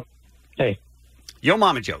 Hello. Hey. Yo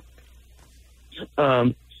Mama joke.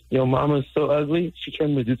 Yo Mama's so ugly, she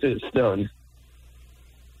turned Medusa to stone.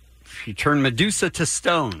 She turned Medusa to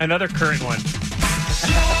stone. Another current one.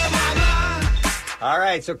 All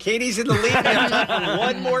right, so Katie's in the lead. We have time for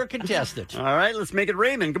one more contestant. All right, let's make it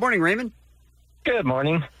Raymond. Good morning, Raymond. Good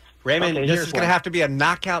morning. Raymond, Okay, this here's is going to one. have to be a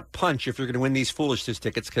knockout punch if you're going to win these Foolishness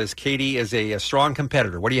tickets because Katie is a strong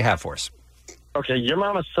competitor. What do you have for us? Okay, your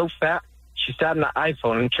mama's so fat, she sat in the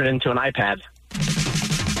iPhone and turned it into an iPad.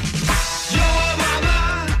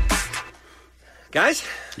 Guys?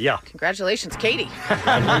 Yeah. Congratulations, Katie.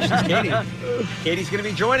 Congratulations, Katie. Katie's going to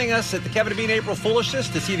be joining us at the Kevin and Bean April Foolishness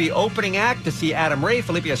to see the opening act, to see Adam Ray,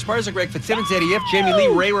 Felipe Esparza, Greg Fitzsimmons, Eddie If, Jamie Lee,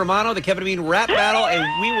 Ray Romano, the Kevin and Bean rap battle, and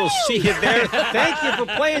we will see you there. Thank you for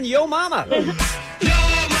playing Yo Mama.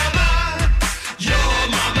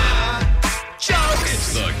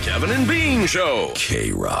 It's the Kevin and Bean Show.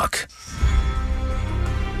 K-Rock.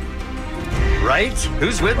 Right?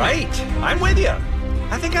 Who's with me? Right. I'm with you.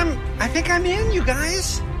 I think I'm in, you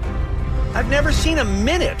guys. I've never seen a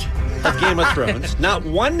minute of Game of Thrones. Not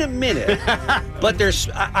 1 minute. But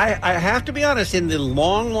I have to be honest, in the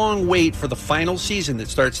long, long wait for the final season that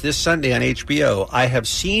starts this Sunday on HBO, I have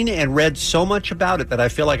seen and read so much about it that I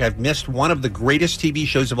feel like I've missed one of the greatest TV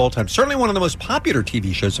shows of all time. Certainly one of the most popular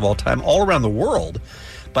TV shows of all time, all around the world.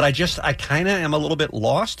 But I kind of am a little bit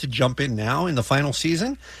lost to jump in now in the final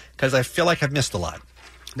season because I feel like I've missed a lot.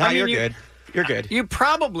 No, you're good. You're good. You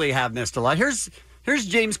probably have missed a lot. Here's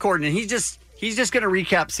James Corden, and he's just going to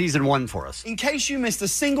recap season 1 for us. In case you missed a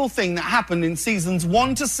single thing that happened in seasons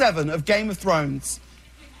 1 to 7 of Game of Thrones,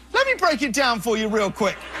 let me break it down for you real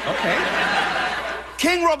quick. Okay.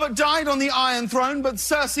 King Robert died on the Iron Throne, but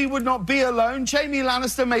Cersei would not be alone. Jaime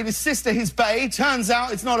Lannister made his sister his bae. Turns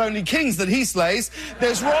out it's not only kings that he slays.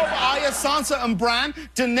 There's Robb, Arya, Sansa and Bran.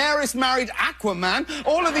 Daenerys married Aquaman.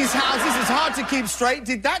 All of these houses, it's hard to keep straight.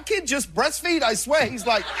 Did that kid just breastfeed? I swear he's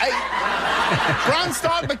like 8. Bran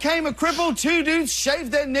Stark became a cripple. 2 dudes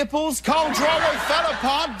shaved their nipples. Khal Drogo fell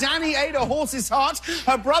apart. Dany ate a horse's heart.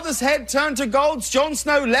 Her brother's head turned to gold. Jon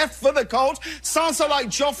Snow left for the cold. Sansa liked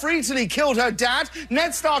Joffrey till he killed her dad.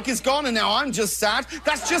 Ned Stark is gone and now I'm just sad.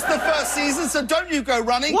 That's just the first season, so don't you go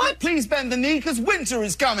running. What? Please bend the knee, because winter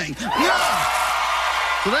is coming. Yeah!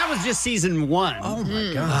 So that was just season 1. Oh,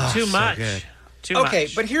 my God. Too much. Good. Too okay,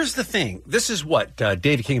 much. but here's the thing. This is what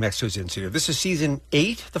David King Mexico's into. This is season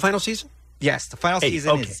 8, the final season? Yes, the final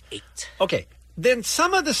season is 8. Okay. Then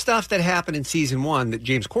some of the stuff that happened in season 1 that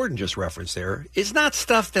James Corden just referenced there is not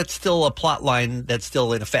stuff that's still a plot line that's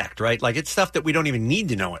still in effect, right? Like, it's stuff that we don't even need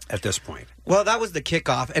to know at this point. Well, that was the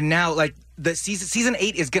kickoff, and now, like, the season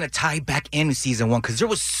 8 is going to tie back into season 1, because there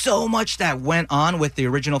was so much that went on with the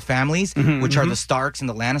original families, which are the Starks and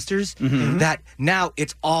the Lannisters, that now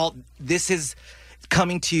it's all, this is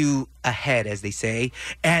coming to a head, as they say,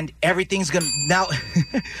 and everything's gonna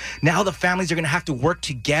now the families are gonna have to work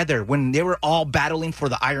together when they were all battling for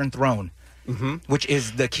the Iron Throne, which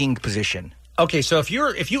is the king position. Okay, so if you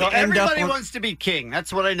end everybody up wants to be king.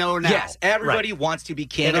 That's what I know now. Yes, everybody wants to be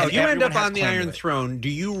king. And if you end up has on the claim to Iron it. Throne, do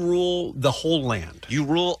you rule the whole land? You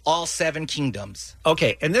rule all 7 kingdoms.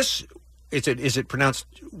 Okay, and this is it pronounced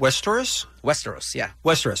Westeros? Westeros, yeah.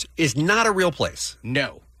 Westeros is not a real place.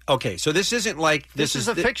 No. Okay, so this isn't like This is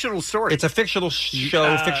a fictional story. It's a fictional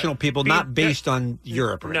show, fictional people, not based on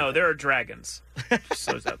Europe. Or No, there are dragons.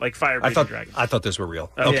 So is that like fire-breathing dragons? I thought those were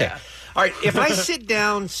real. Oh, Okay. yeah. All right, if I sit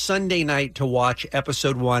down Sunday night to watch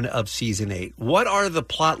episode 1 of season 8, what are the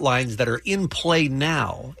plot lines that are in play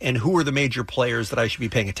now, and who are the major players that I should be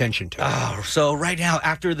paying attention to? Oh, so right now,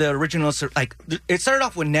 after the original, like, it started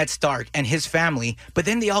off with Ned Stark and his family, but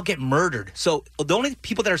then they all get murdered. So the only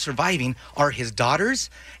people that are surviving are his daughters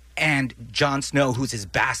and Jon Snow, who's his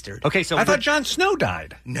bastard. Okay, so I thought Jon Snow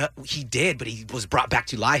died. No, he did, but he was brought back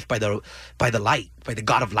to life by the light, by the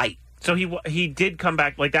god of light. So he did come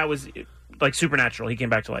back, like that was like supernatural. He came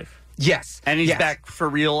back to life. Yes, and he's back for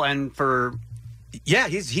real and for. Yeah,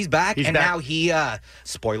 he's back, and now he,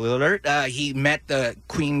 spoiler alert, he met the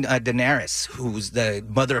Queen Daenerys, who's the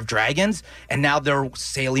mother of dragons, and now they're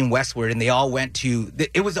sailing westward, and they all went to.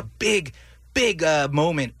 It was a big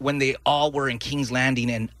moment when they all were in King's Landing,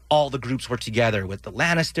 and all the groups were together with the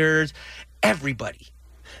Lannisters, everybody.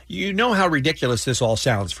 You know how ridiculous this all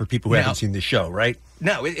sounds for people who haven't seen the show, right?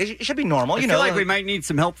 No, it should be normal. I feel like we might need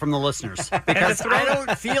some help from the listeners because I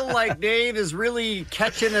don't feel like Dave is really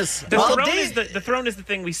catching us. The throne is the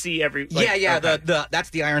thing we see every. That's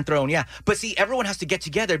the Iron Throne. Yeah, but see, everyone has to get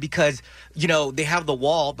together because they have the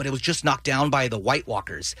wall, but it was just knocked down by the White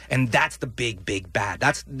Walkers, and that's the big bad.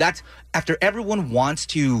 That's after everyone wants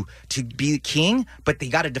to be king, but they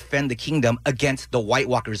got to defend the kingdom against the White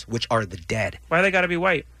Walkers, which are the dead. Why they got to be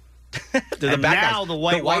white? They're the bad guys. Now the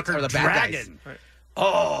White Walker are the bad guys. Right.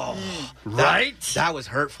 Oh, right. That was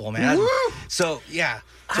hurtful, man. Woo! So yeah.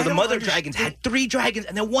 So the mother dragons had 3 dragons,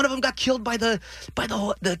 and then one of them got killed by the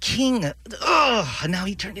king. Ugh! And now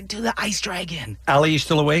he turned into the ice dragon. Allie, you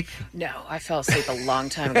still awake? No, I fell asleep a long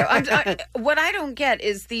time ago. What I don't get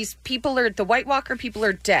is these people the White Walker people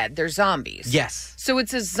are dead. They're zombies. Yes. So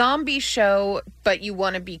it's a zombie show, but you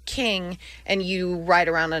want to be king, and you ride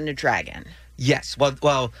around on a dragon. Yes. Well,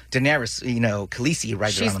 Daenerys, Khaleesi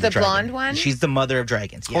rides around on the dragon. She's the blonde one? She's the mother of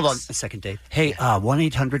dragons, yes. Hold on a second, Dave. Hey,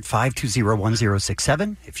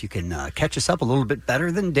 1-800-520-1067. If you can catch us up a little bit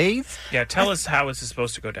better than Dave. Yeah, tell us how this is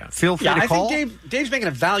supposed to go down. Feel free to call. I think Dave's making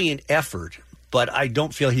a valiant effort, but I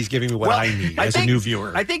don't feel he's giving me what I need as a new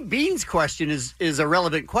viewer. I think Bean's question is a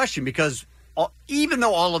relevant question because even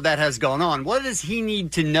though all of that has gone on, what does he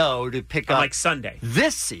need to know to pick up like Sunday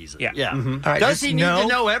this season? Yeah. All right, does he need to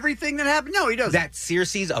know everything that happened? No, he doesn't. That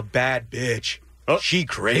Cersei's a bad bitch. She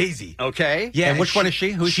crazy. Okay. Yeah. And which one is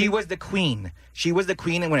she? Who's she? She was the queen. She was the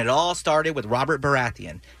queen, and when it all started with Robert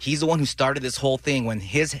Baratheon, he's the one who started this whole thing. When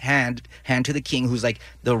his hand to the king, who's like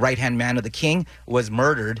the right-hand man of the king, was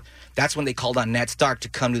murdered, that's when they called on Ned Stark to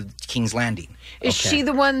come to King's Landing. Is she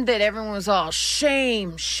the one that everyone was all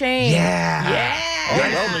shame? Yeah.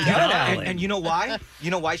 Yeah. And you know why? You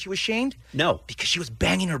know why she was shamed? No. Because she was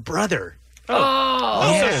banging her brother.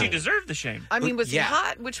 So she deserved the shame. I mean, was he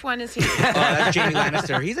hot? Which one is he? That's Jaime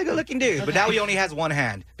Lannister. He's a good-looking dude, but now he only has one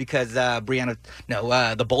hand because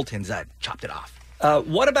the Boltons chopped it off.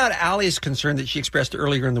 What about Allie's concern that she expressed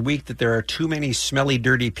earlier in the week that there are too many smelly,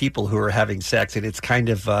 dirty people who are having sex, and it's kind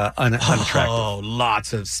of unattractive? Oh,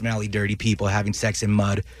 lots of smelly, dirty people having sex in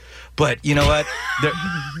mud. But you know what?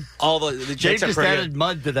 All the chicks Dave are just pretty. added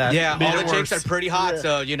mud to that. Yeah, Made all it the chicks worse. are pretty hot,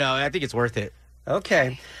 so I think it's worth it.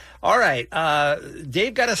 Okay. All right.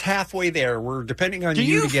 Dave got us halfway there. We're depending on Do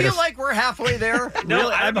you you to get feel us. like we're halfway there? No,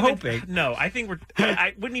 Really? I I'm don't even- hoping. No, I think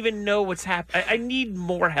I wouldn't even know what's happening. I need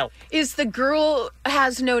more help. Is the girl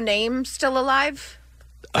has no name still alive?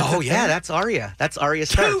 Oh yeah, that's Arya. That's Arya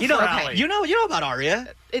Stark. You know, Okay. you know about Arya.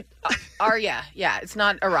 Arya, yeah, it's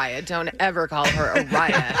not Araya. Don't ever call her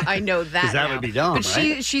Araya. I know that. 'Cause that now. would be dumb, But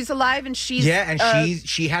right? she's alive, and she's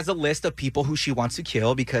she has a list of people who she wants to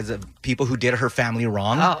kill because of people who did her family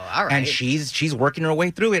wrong. Oh, all right. And she's working her way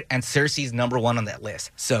through it, and Cersei's number one on that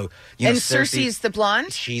list. So you know, and Cersei, Cersei's the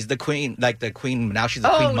blonde. she's the queen, like the queen. Now she's the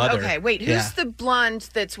queen mother. okay. Wait, who's Yeah. the blonde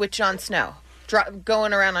that's with Jon Snow,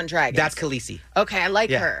 going around on dragons? That's Khaleesi. Okay, I like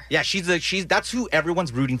yeah. her. Yeah, she's that's who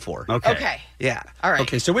everyone's rooting for. Okay. Yeah. All right.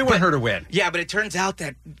 Okay, so we want her to win. Yeah, but it turns out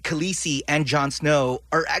that Khaleesi and Jon Snow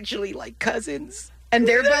are actually like cousins. And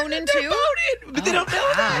they're boning too? Boning, but they don't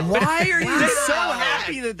know that. Why are you Wow. so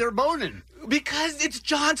happy that they're boning? Because it's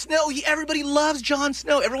Jon Snow. Everybody loves Jon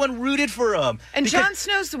Snow. Everyone rooted for him. And Because- Jon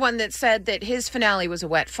Snow's the one that said that his finale was a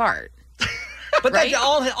wet fart. But Right?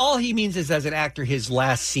 all he means is, as an actor, his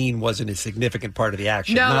last scene wasn't a significant part of the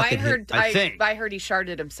action. No, not I that heard. he, I heard he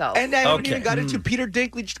sharted himself. And I haven't Okay. even got into Peter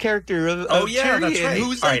Dinklage's character of Oh yeah, that's Tyrion, right.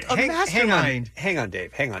 who's All like right, a mastermind. Hang on,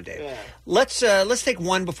 Dave. Let's take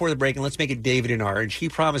one before the break, and let's make it David in Orange. He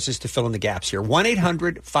promises to fill in the gaps here.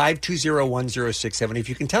 1-800-520-1067. If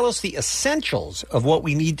you can tell us the essentials of what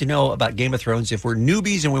we need to know about Game of Thrones if we're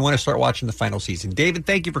newbies and we want to start watching the final season. David,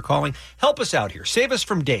 thank you for calling. Help us out here. Save us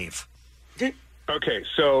from Dave. Okay,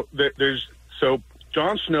 so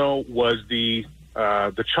Jon Snow was the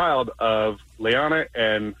child of Lyanna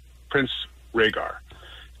and Prince Rhaegar,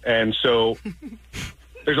 and so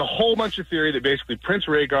there's a whole bunch of theory that basically Prince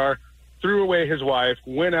Rhaegar threw away his wife,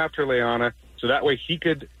 went after Lyanna, so that way he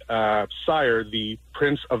could sire the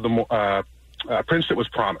prince of the prince that was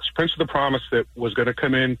promised, Prince of the Promise that was going to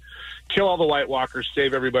come in, kill all the White Walkers,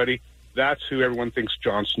 save everybody. That's who everyone thinks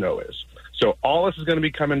Jon Snow is. So all this is going to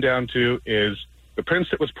be coming down to is the prince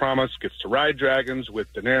that was promised gets to ride dragons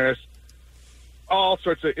with Daenerys. All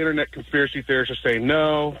sorts of internet conspiracy theorists are saying,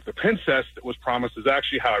 no, the princess that was promised is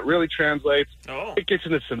actually how it really translates. Oh. It gets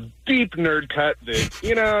into some deep nerd cut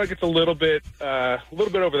that, gets a little bit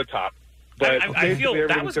over the top. But I feel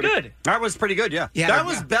that was good. That was pretty good, yeah. Yeah, that yeah.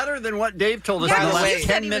 was better than what Dave told us Yeah, in the but last he 10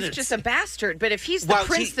 said he minutes. was just a bastard. But if he's the Well,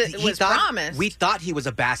 prince he that was thought- promised, we thought he was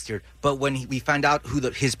a bastard, but when we found out who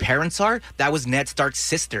his parents are, that was Ned Stark's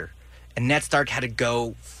sister. And Ned Stark had to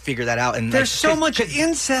go figure that out. And There's so much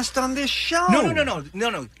incest on this show. No.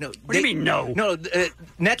 What do you mean, no? No,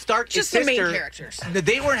 Ned Stark, Just his the main sister, characters.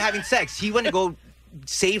 They weren't having sex. He went to go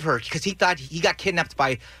save her because he thought he got kidnapped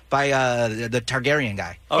by the Targaryen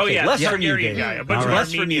guy. Oh, yeah, less the from you, Targaryen Dave. guy. A bunch All of right. Less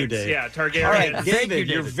from you, Armenians. Dave. Yeah, Targaryen. All right, Thank David,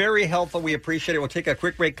 you're very helpful. We appreciate it. We'll take a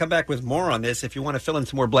quick break, come back with more on this. If you want to fill in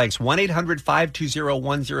some more blanks,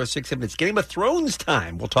 1-800-520-1067. It's Game of Thrones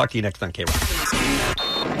time. We'll talk to you next on K-Rock.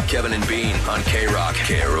 Kevin and Bean on K-Rock,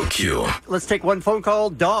 KROQ. Let's take one phone call.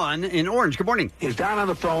 Dawn in Orange. Good morning. Is Don on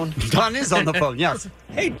the phone? Don is on the phone, yes.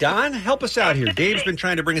 Hey, Don, help us out here. Dave's been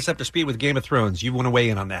trying to bring us up to speed with Game of Thrones. You want to weigh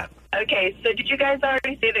in on that? Okay, so did you guys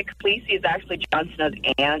already say that Khaleesi is actually Jon Snow's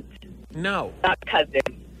aunt? No. Not cousin.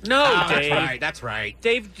 No, Dave. That's right.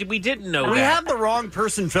 Dave, we didn't know We that. have the wrong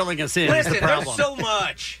person filling us in. Listen, is the problem. there's so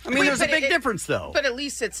much. I mean, Wait, there's a but big difference, though. But at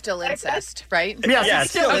least it's still incest, right? Yes, Yeah, it's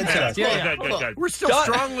still it's incest. still Yeah, Good, yeah. good. We're still Don-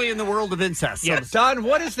 strongly in the world of incest. Yeah, Don,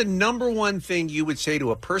 what is the number one thing you would say to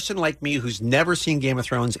a person like me who's never seen Game of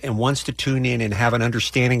Thrones and wants to tune in and have an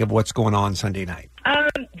understanding of what's going on Sunday night?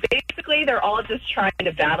 Basically, they're all just trying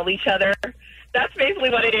to battle each other. That's basically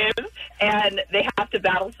what it is. And they have to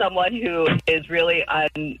battle someone who is really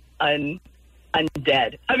undead.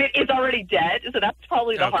 I mean, it's already dead, so that's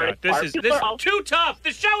probably the hardest part. This is too tough.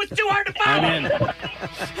 The show is too hard to follow.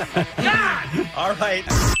 All right.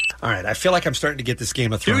 All right. I feel like I'm starting to get this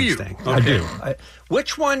Game of Do Thrones you? thing. Okay. I do.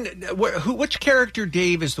 Which one, which character,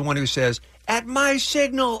 Dave, is the one who says, "At my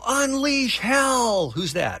signal, unleash hell"?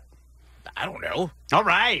 Who's that? I don't know. All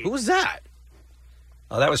right. Who was that?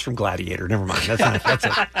 Oh, that was from Gladiator. Never mind. That's not. That's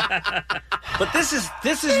it. But this is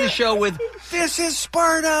the show with "This is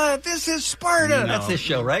Sparta. This is Sparta." No. That's this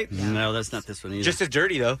show, right? No, that's not this one either. Just as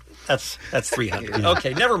dirty though. That's 300.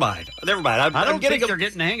 Okay, never mind. Never mind. I don't getting think they're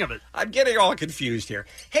getting the hang of it. I'm getting all confused here.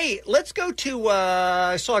 Hey, let's go to.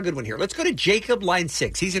 I saw a good one here. Let's go to Jacob, line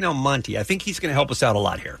 6. He's in El Monte. I think he's going to help us out a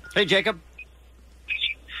lot here. Hey, Jacob.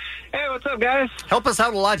 Hey, what's up, guys? Help us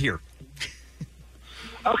out a lot here.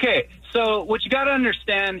 Okay, so what you got to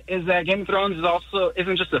understand is that Game of Thrones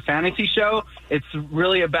isn't just a fantasy show. It's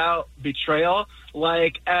really about betrayal.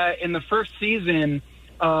 Like in the first season,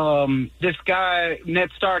 this guy Ned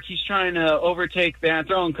Stark, he's trying to overtake the Iron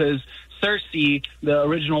Throne because Cersei, the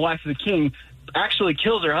original wife of the king, actually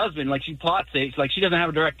kills her husband. Like, she plots it. Like, she doesn't have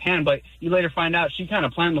a direct hand, but you later find out she kind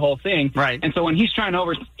of planned the whole thing. Right. And so when he's trying to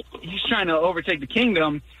overtake the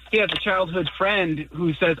kingdom, he has a childhood friend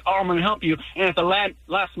who says, "Oh, I'm going to help you." And at the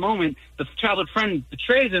last moment, the childhood friend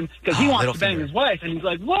betrays him because he wants to bang his wife. And he's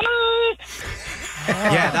like, "What?"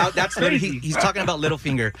 Yeah, that's he's talking about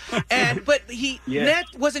Littlefinger. But Ned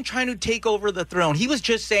wasn't trying to take over the throne. He was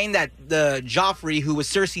just saying that the Joffrey, who was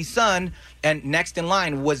Cersei's son and next in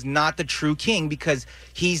line, was not the true king because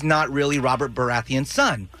he's not really Robert Baratheon's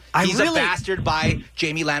son. He's a bastard by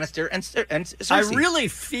Jaime Lannister and Cersei. I really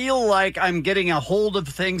feel like I'm getting a hold of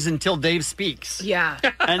things until Dave speaks. Yeah.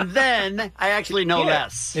 And then I actually know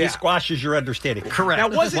less. He squashes your understanding. Correct.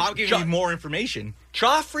 Now, I'll give you more information.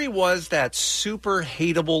 Joffrey was that super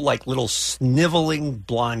hateable, like, little sniveling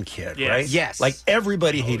blonde kid, right? Yes. Like,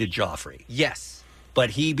 everybody hated Joffrey. Yes. But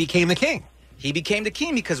he became the king. He became the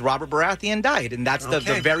king because Robert Baratheon died, and that's the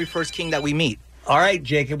very first king that we meet. All right,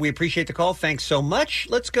 Jacob, we appreciate the call. Thanks so much.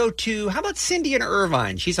 Let's go to, how about Cindy in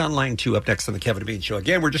Irvine? She's on line 2 up next on the Kevin and Bean Show.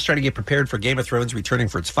 Again, we're just trying to get prepared for Game of Thrones returning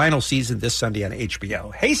for its final season this Sunday on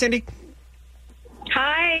HBO. Hey, Cindy.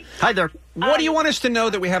 Hi. Hi there. What do you want us to know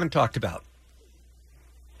that we haven't talked about?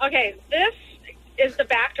 Okay, this is the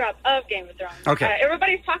backdrop of Game of Thrones. Okay.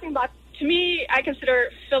 Everybody's talking about, to me, I consider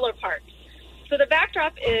filler parts. So the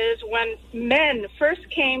backdrop is when men first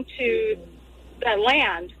came to the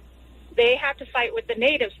land, they had to fight with the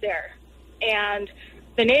natives there. And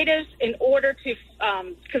the natives, in order to,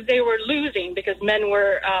 because they were losing, because men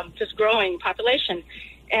were just growing population.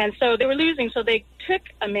 And so they were losing, so they took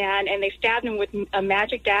a man and they stabbed him with a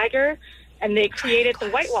magic dagger, and they created the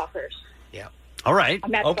White Walkers. Yeah. All right.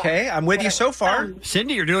 Okay, I'm with you so far.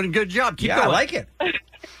 Cindy, you're doing a good job. Keep going. I like it.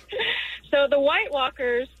 So the White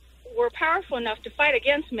Walkers were powerful enough to fight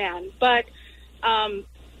against man, but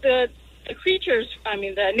the creatures,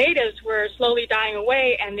 the natives were slowly dying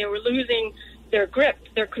away, and they were losing their grip,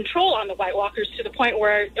 their control on the White Walkers, to the point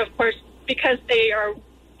where, of course, because they are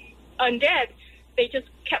undead, they just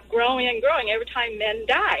kept growing and growing every time men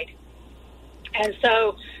died. And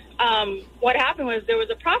so what happened was there was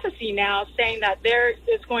a prophecy now saying that there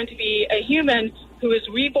is going to be a human who is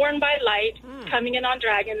reborn by light coming in on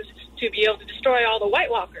dragons to be able to destroy all the White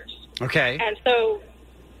Walkers. Okay. And so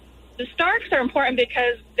the Starks are important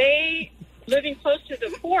because they, living close to the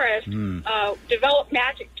forest, developed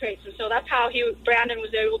magic traits. And so that's how Brandon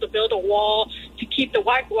was able to build a wall to keep the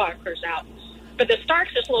White Walkers out. But the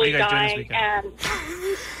Starks are slowly dying, and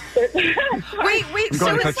wait.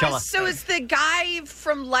 So is the guy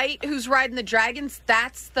from Light who's riding the dragons?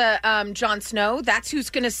 That's the Jon Snow. That's who's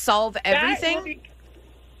going to solve everything.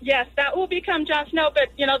 Yes, that will become Jon Snow. But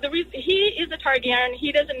the reason he is a Targaryen,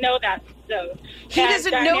 he doesn't know that though. He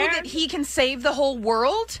doesn't know that he can save the whole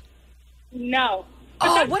world. No.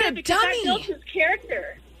 Oh, what a dummy! That built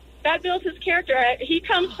his character. He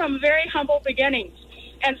comes from very humble beginnings,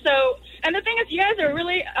 and so. And the thing is, you guys are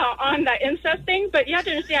really on that incest thing, but you have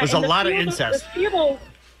to understand. There's a lot of incest. The feudal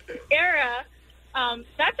era,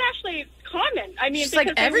 that's actually common. Just like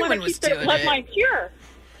everyone was doing bloodline pure.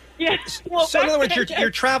 Yes. Well, so in other words,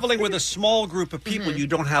 you're traveling with a small group of people. You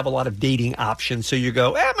don't have a lot of dating options, so you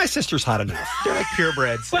go, my sister's hot enough. They're like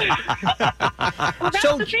purebreds. Well, that's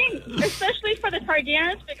the thing, especially for the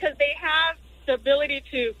Targaryens, because they have the ability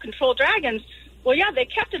to control dragons. Well, yeah, they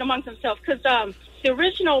kept it amongst themselves because the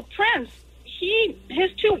original prince,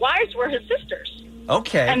 his 2 wives were his sisters.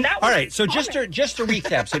 Okay. And that was all right. So just to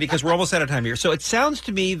recap, so because we're almost out of time here. So it sounds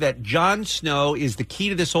to me that Jon Snow is the key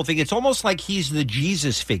to this whole thing. It's almost like he's the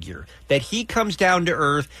Jesus figure, that he comes down to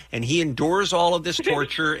earth and he endures all of this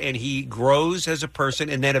torture and he grows as a person,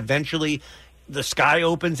 and then eventually the sky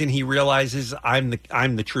opens and he realizes I'm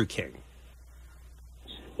the true king.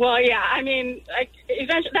 Well, yeah.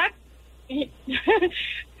 Eventually that.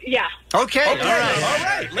 Yeah. Okay. All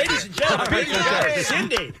right. Ladies and gentlemen,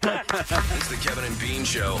 Cindy. It's the Kevin and Bean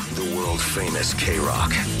Show, the world famous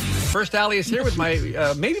K-Rock. First, Allie is here with my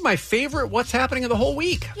maybe my favorite What's Happening of the whole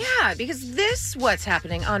week. Yeah, because this What's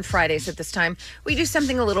Happening on Fridays at this time, we do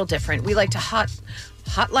something a little different. We like to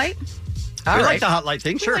hotlight. We like to highlight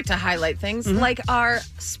things, sure. We like to highlight things like our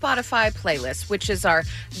Spotify playlist, which is our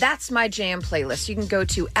That's My Jam playlist. You can go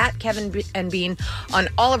to @Kevin and Bean on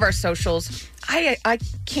all of our socials. I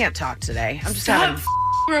can't talk today. I'm just having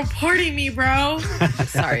reporting me, bro.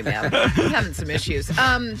 Sorry, ma'am. I'm having some issues.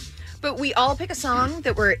 But we all pick a song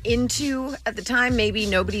that we're into at the time. Maybe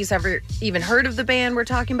nobody's ever even heard of the band we're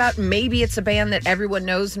talking about. Maybe it's a band that everyone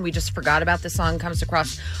knows and we just forgot about the song, comes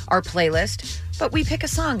across our playlist. But we pick a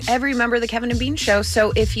song every member of the Kevin and Bean Show.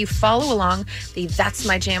 So if you follow along the That's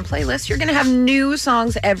My Jam playlist, you're going to have new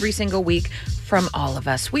songs every single week from all of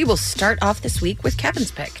us. We will start off this week with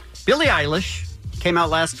Kevin's pick. Billie Eilish came out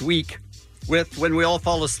last week with When We All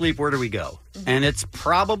Fall Asleep, Where Do We Go? And it's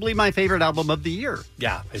probably my favorite album of the year.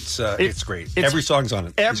 Yeah, it's great. Every song's on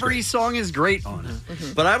it. Every song is great on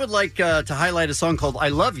it. But I would like to highlight a song called I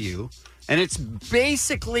Love You. And it's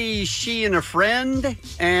basically she and a friend,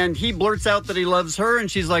 and he blurts out that he loves her,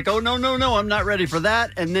 and she's like, oh, no, I'm not ready for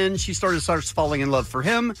that. And then she starts falling in love for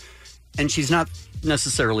him, and she's not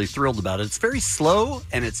necessarily thrilled about it. It's very slow,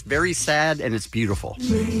 and it's very sad, and it's beautiful.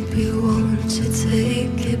 Maybe won't you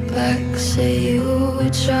take it back? Say you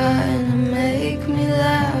were trying to make me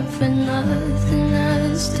laugh, and nothing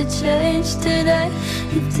else to change today.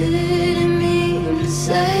 You didn't mean to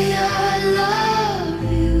say I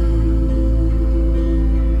love you.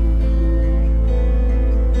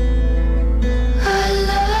 I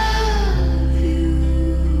love you,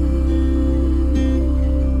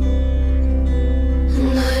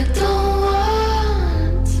 and I don't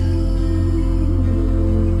want to.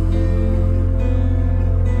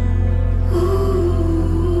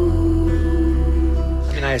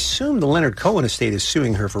 I mean, I assume the Leonard Cohen estate is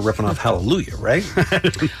suing her for ripping off Hallelujah, right?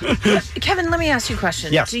 Kevin, let me ask you a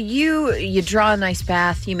question. Yes. Do you draw a nice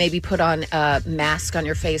bath, you maybe put on a mask on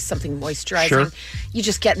your face, something moisturizing. Sure. You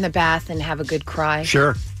just get in the bath and have a good cry.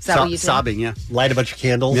 Sure. Is that what you do? Sobbing, yeah. Light a bunch of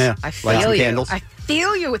candles. Yeah. I Light feel some you. candles. I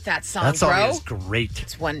feel you with that song, That song bro. is great.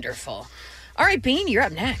 It's wonderful. All right, Bean, you're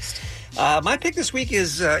up next. My pick this week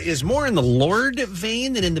is more in the Lorde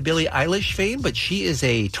vein than in the Billie Eilish vein, but she is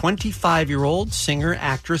a 25-year-old singer,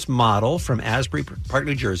 actress, model from Asbury Park,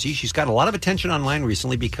 New Jersey. She's got a lot of attention online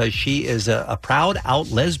recently because she is a proud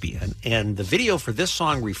out lesbian, and the video for this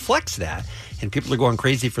song reflects that, and people are going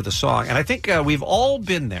crazy for the song. And I think we've all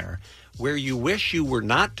been there, where you wish you were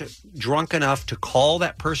not drunk enough to call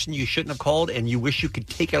that person you shouldn't have called, and you wish you could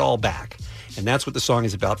take it all back. And that's what the song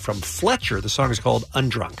is about. From Fletcher, the song is called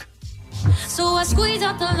Undrunk. So I squeeze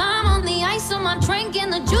out the lime on the ice on my drink,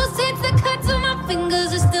 and the juice hits the cut to my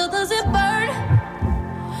fingers. It still doesn't burn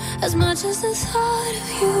as much as the thought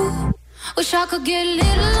of you. Wish I could get a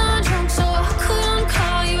little undrunk so I couldn't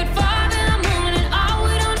call you at 5 in the morning. I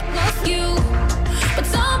wouldn't love you, but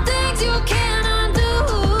some things you can't undo.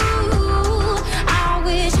 I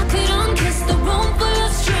wish I could unkiss the room full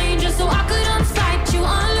of strangers so I could unsight you,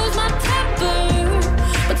 unlose my temper.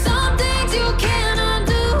 But some things you can't undo.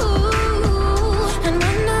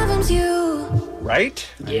 Right?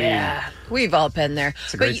 Yeah. We've all been there.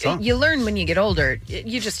 It's a great but song. you learn when you get older,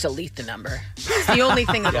 you just delete the number. It's the only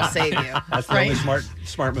thing that will save you. That's the right? only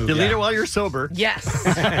smart move. Delete yeah. it while you're sober. Yes.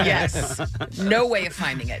 Yes. No way of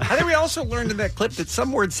finding it. I think we also learned in that clip that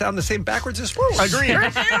some words sound the same backwards as forwards. Agreed.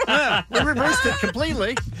 Yeah, we reversed it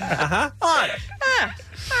completely. Uh-huh.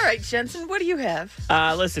 All right, Jensen, what do you have?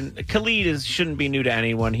 Listen, Khalid shouldn't be new to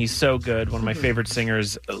anyone. He's so good. One of my favorite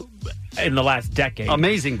singers in the last decade.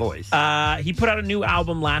 Amazing voice. He put out a new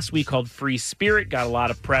album last week called Free Spirit. Got a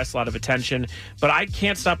lot of press, a lot of attention. But I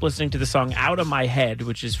can't stop listening to the song Out of My Head,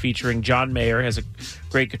 which is featuring John Mayer. Has a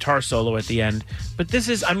great guitar solo at the end. But this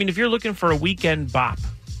is, I mean, if you're looking for a weekend bop,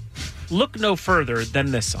 look no further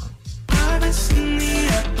than this song. I just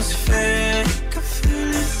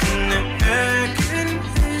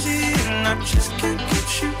can't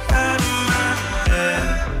get you out of my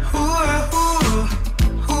head.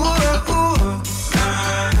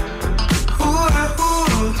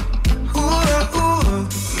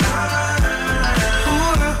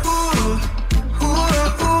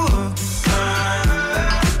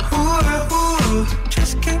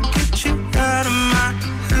 Just can't get you out of my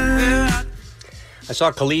head. I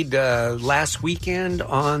saw Khalid last weekend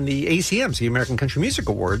on the ACMs, the American Country Music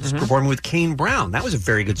Awards, performing with Kane Brown. That was a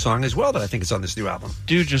very good song as well that I think is on this new album.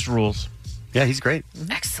 Dude just rules. Yeah, he's great.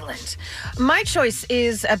 Excellent. My choice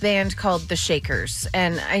is a band called The Shakers,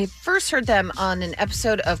 and I first heard them on an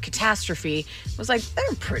episode of Catastrophe. I was like,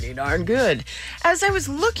 they're pretty darn good. As I was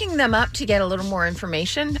looking them up to get a little more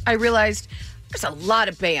information, I realized There's a lot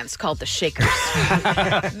of bands called the Shakers.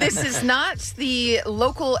 This is not the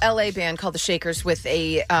local LA band called the Shakers with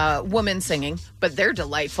a woman singing, but they're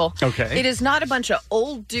delightful. Okay. It is not a bunch of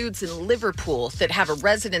old dudes in Liverpool that have a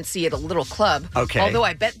residency at a little club. Okay. Although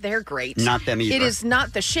I bet they're great. Not them either. It is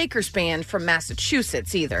not the Shakers band from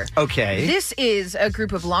Massachusetts either. Okay. This is a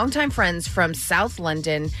group of longtime friends from South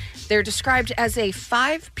London. They're described as a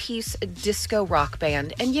 5-piece disco rock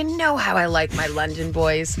band. And you know how I like my London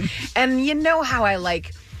boys. And you know how I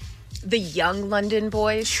like the young London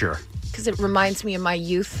boys. Sure. Because it reminds me of my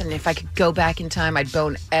youth. And if I could go back in time, I'd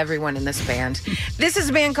bone everyone in this band. This is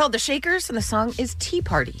a band called The Shakers, and the song is Tea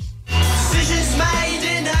Party. Decisions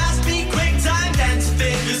made in high-speed, quick time, dancing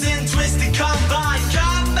fingers in twisted combine.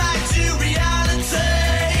 Come back to reality.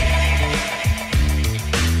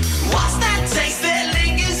 What's that taste that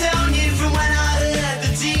lingers on you from when I heard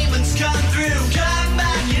the demons come through? Come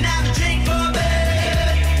back and have a drink for me.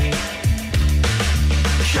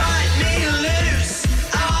 Cut me loose.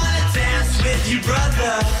 I wanna dance with you,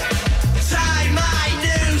 brother. Tie my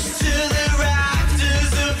noose to the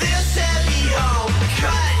rafters of this heavy home.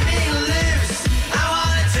 Cut me loose. I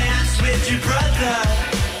wanna dance with you, brother.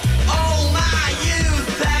 All my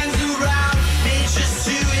youth hangs around me just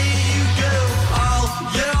to hear you go.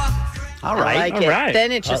 Oh, yeah. All I right. like it.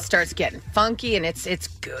 Then it just starts getting funky, and it's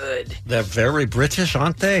good. They're very British,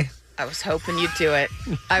 aren't they? I was hoping you'd do it.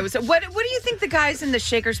 What do you think the guys in the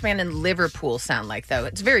Shakers band in Liverpool sound like, though?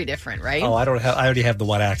 It's very different, right? Oh, I already have the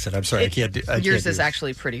one accent. I'm sorry, I can't do. Yours is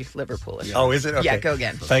actually pretty Liverpoolish. Oh, is it? Okay. Yeah, go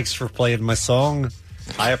again. Thanks for playing my song.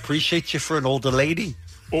 I appreciate you for an older lady.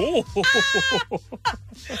 Oh. Well,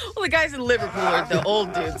 the guys in Liverpool are the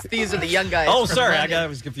old dudes. These are the young guys. Oh, from sorry, London. I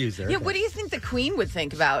was confused there. Yeah, what do you think the Queen would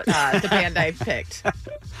think about the band I picked?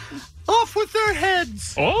 Off with their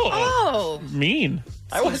heads. Oh. Mean.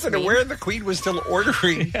 I wasn't aware the Queen was still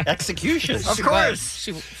ordering executions. She was.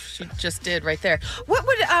 She just did right there. What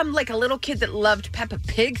would like a little kid that loved Peppa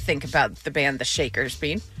Pig think about the band The Shakers,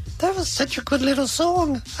 Bean? That was such a good little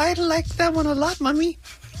song. I liked that one a lot, Mummy.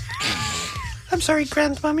 I'm sorry,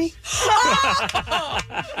 Grandmummy.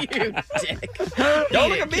 You dick. Don't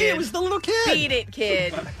look at me. It was the little kid. Beat it,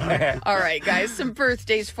 kid. All right, guys. Some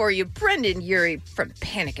birthdays for you. Brendan Urie from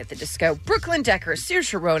Panic at the Disco. Brooklyn Decker,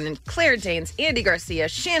 Saoirse Ronan, Claire Danes, Andy Garcia,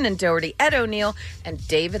 Shannon Doherty, Ed O'Neill, and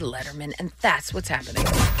David Letterman. And that's what's happening.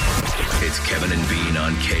 It's Kevin and Bean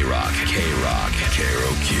on K-Rock. K-Rock.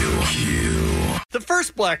 K-R-O-Q. The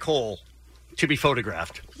first black hole to be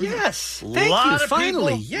photographed. Yes. Thank Thank you. of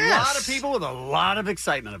Finally, people, yes. A lot of people with a lot of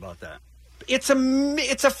excitement about that. It's a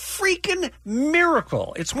freaking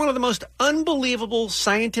miracle. It's one of the most unbelievable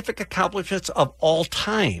scientific accomplishments of all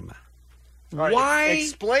time. Right. Why?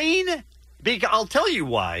 Explain. I'll tell you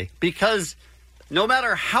why. Because no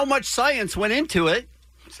matter how much science went into it,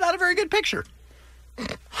 it's not a very good picture.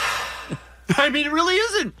 I mean, it really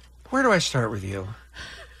isn't. Where do I start with you?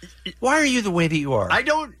 Why are you the way that you are?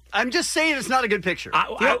 I'm just saying it's not a good picture.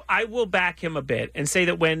 I will back him a bit and say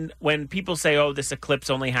that when people say, oh, this eclipse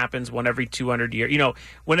only happens one every 200 years,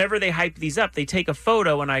 whenever they hype these up, they take a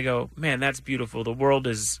photo and I go, man, that's beautiful. The world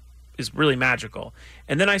is really magical.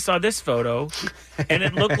 And then I saw this photo and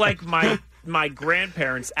it looked like my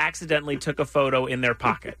grandparents accidentally took a photo in their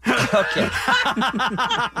pocket. Okay.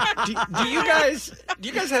 do you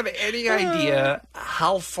guys have any idea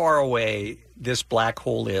how far away this black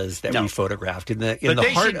hole is that we photographed in the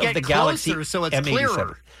heart of the galaxy? Closer, so it's M87?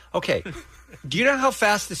 clearer. Okay. Do you know how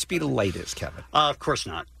fast the speed of light is, Kevin? Of course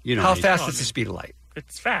not. How fast is the speed of light?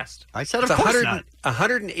 It's fast. I said, It's of course not.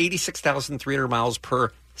 186,300 miles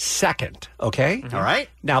per second. Okay. All right.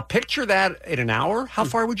 Now picture that in an hour. How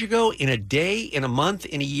far would you go? In a day? In a month?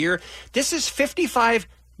 In a year? This is 55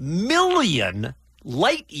 million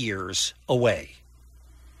light years away.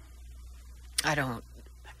 I don't.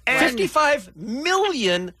 55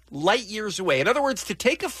 million light years away. In other words, to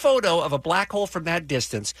take a photo of a black hole from that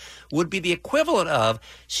distance would be the equivalent of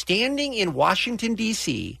standing in Washington,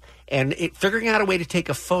 D.C., and figuring out a way to take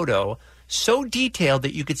a photo so detailed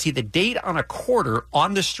that you could see the date on a quarter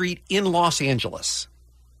on the street in Los Angeles.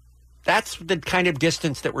 That's the kind of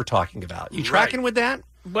distance that we're talking about. You tracking with that?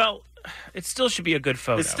 Well, it still should be a good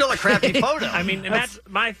photo. It's still a crappy photo. I mean, and that's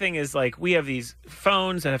my thing is like we have these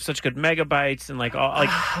phones that have such good megabytes and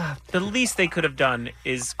the least they could have done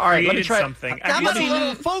is all right, created let me try something. How about a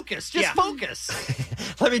little focus? Just focus.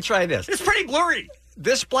 Let me try this. It's pretty blurry.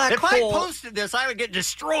 This black if hole. I posted this, I would get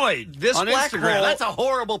destroyed. This on black Instagram. hole That's a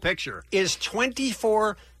horrible picture. Is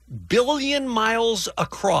 24 billion miles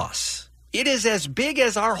across. It is as big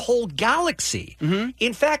as our whole galaxy. Mm-hmm.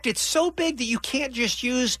 In fact, it's so big that you can't just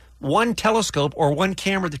use one telescope or one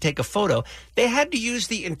camera to take a photo. They had to use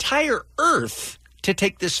the entire Earth to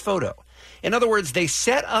take this photo. In other words, they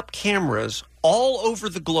set up cameras all over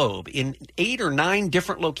the globe in 8 or 9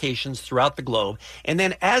 different locations throughout the globe. And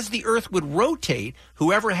then as the Earth would rotate,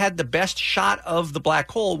 whoever had the best shot of the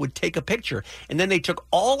black hole would take a picture. And then they took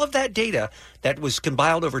all of that data that was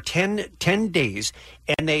compiled over 10 days,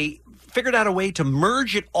 and they figured out a way to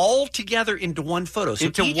merge it all together into one photo. So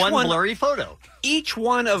Into each one blurry photo. Each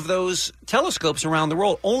one of those telescopes around the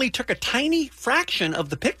world only took a tiny fraction of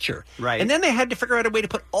the picture. Right. And then they had to figure out a way to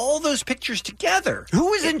put all those pictures together. Who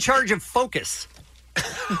was in charge of focus?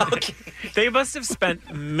 They must have spent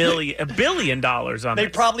 $1 billion on They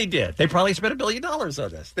this. probably did. They probably spent $1 billion on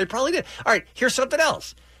this. They probably did. All right, here's something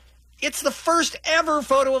else. It's the first ever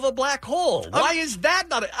photo of a black hole. Why is that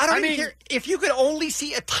not? I mean, care. If you could only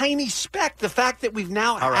see a tiny speck, the fact that we've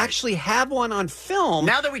now actually have one on film.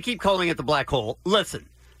 Now that we keep calling it the black hole, listen,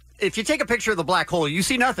 if you take a picture of the black hole, you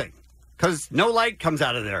see nothing because no light comes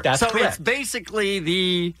out of there. That's so correct. It's basically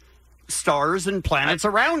the stars and planets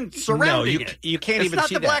surrounding it. You can't It's even not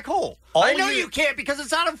see the that. black hole. All I know you- you can't because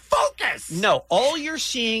it's out of focus. No, all you're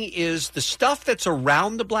seeing is the stuff that's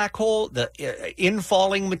around the black hole, the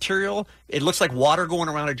infalling material. It looks like water going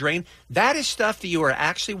around a drain. That is stuff that you are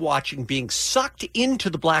actually watching being sucked into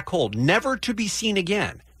the black hole, never to be seen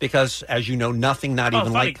again. Because, as you know, nothing, not even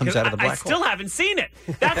funny, light, comes 'cause out of the black I still hole. haven't seen it.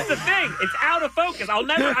 That's the thing. It's out of focus.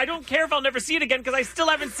 I don't care if I'll never see it again because I still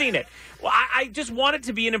haven't seen it. Well, I just want it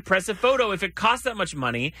to be an impressive photo. If it costs that much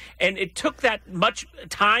money and it took that much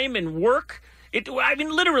time and work,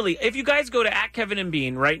 literally, if you guys go to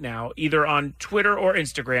 @KevinandBean right now, either on Twitter or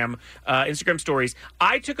Instagram, Instagram stories,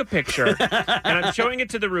 I took a picture and I'm showing it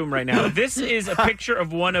to the room right now. This is a picture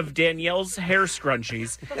of one of Danielle's hair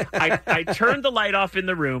scrunchies. I turned the light off in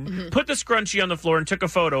the room, put the scrunchie on the floor, and took a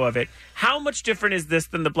photo of it. How much different is this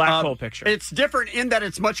than the black hole picture? It's different in that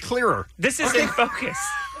it's much clearer. This is in focus.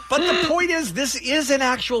 But the point is, this is an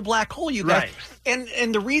actual black hole, you guys. Right.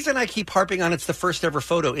 And the reason I keep harping on it's the first ever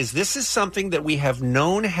photo is this is something that we have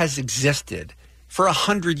known has existed for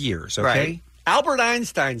 100 years, okay? Right. Albert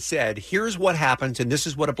Einstein said, here's what happens, and this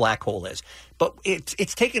is what a black hole is. But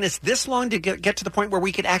it's taken us this long to get to the point where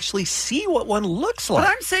we could actually see what one looks like.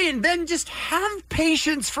 But I'm saying, then just have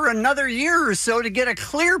patience for another year or so to get a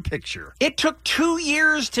clear picture. It took 2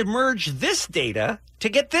 years to merge this data to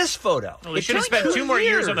get this photo. Well, we should have spent 2 more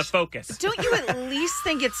years on the focus. Don't you at least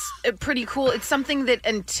think it's pretty cool? It's something that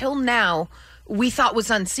until now we thought was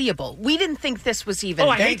unseeable. We didn't think this was even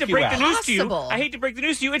I hate to break the news to you. possible. I hate to break the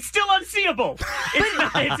news to you. It's still unseeable.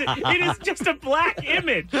 It's not, it is just a black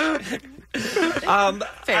image. I'm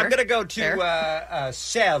going to go to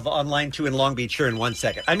Sev on line 2 in Long Beach here in 1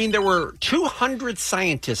 second. I mean, there were 200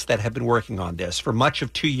 scientists that have been working on this for much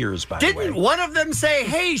of 2 years, by the way. Didn't one of them say,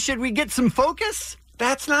 hey, should we get some focus?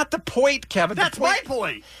 That's not the point, Kevin. That's my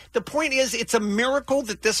point. The point is, it's a miracle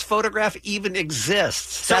that this photograph even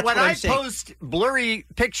exists. So That's when what I'm I saying. post blurry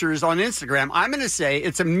pictures on Instagram, I'm going to say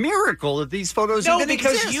it's a miracle that these photos No, even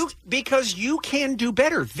because exist. because you can do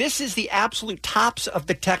better. This is the absolute tops of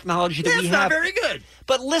the technology that That's we not have. very good.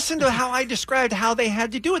 But listen to how I described how they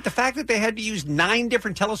had to do it. The fact that they had to use 9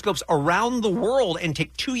 different telescopes around the world and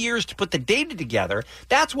take 2 years to put the data together,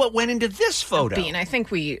 that's what went into this photo. Bean, I think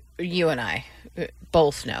you and I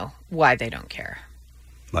both know why they don't care.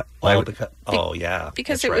 Why would yeah.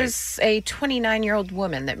 Because that's it right. was a 29-year-old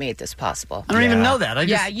woman that made this possible. I don't even know that.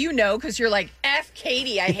 Yeah, you know, because you're like, F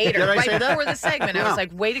Katie, I hate her. Did I Right say that? before the segment, I No. was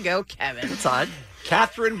like, way to go, Kevin. It's odd.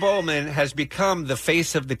 Catherine Bowman has become the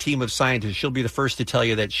face of the team of scientists. She'll be the first to tell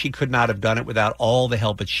you that she could not have done it without all the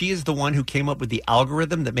help. But she is the one who came up with the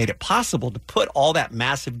algorithm that made it possible to put all that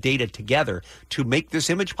massive data together to make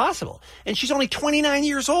this image possible. And she's only 29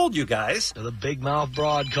 years old, you guys. The big mouth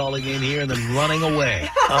broad calling in here and then running away.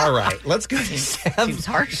 All right, let's go to Sev. Seems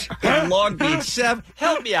harsh. In Long Beach. Sev,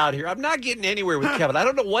 help me out here. I'm not getting anywhere with Kevin. I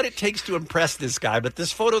don't know what it takes to impress this guy, but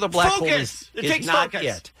this photo of the black hole Focus. It is takes not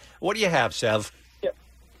focus. it. What do you have, Sev?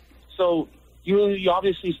 So you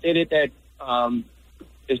obviously stated that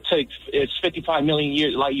it's 55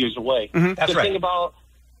 million light years away. That's the right. thing about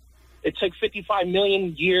it took 55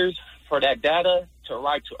 million years for that data to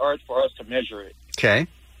arrive to Earth for us to measure it. Okay.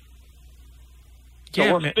 So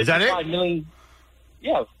Yeah, we're man. 'Is that it? 55 million.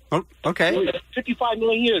 Yeah. Oh, okay. 55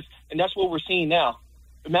 million years, and that's what we're seeing now.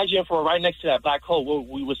 Imagine if we're right next to that black hole, what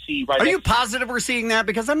we would see right Are next you positive we're seeing that?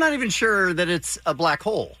 Because I'm not even sure that it's a black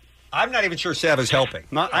hole. I'm not even sure Sev is helping.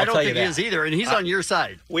 I I'll don't tell think you he that. is either, and he's on your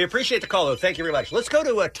side. We appreciate the call, though. Thank you very much. Let's go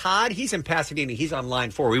to Todd. He's in Pasadena. He's on line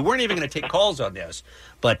 4. We weren't even going to take calls on this,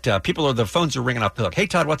 but the phones are ringing off the hook. Hey,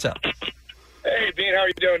 Todd, what's up? Hey, Bean, how are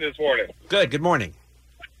you doing this morning? Good. Good morning.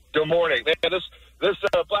 Good morning. Man, this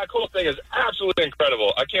black hole thing is absolutely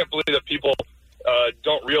incredible. I can't believe that people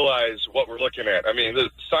don't realize what we're looking at. I mean, the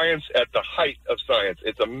science at the height of science.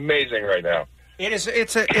 It's amazing right now. It is.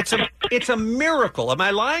 It's a miracle. Am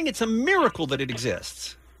I lying? It's a miracle that it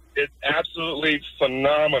exists. It's absolutely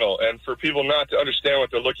phenomenal. And for people not to understand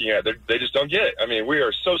what they're looking at, they just don't get it. I mean, we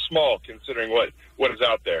are so small considering what is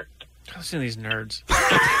out there. Listen to these nerds.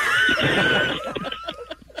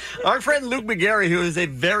 Our friend Luke McGarry, who is a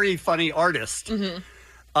very funny artist,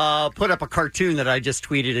 put up a cartoon that I just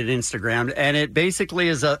tweeted at Instagram, and it basically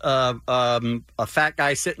is a fat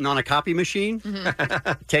guy sitting on a copy machine,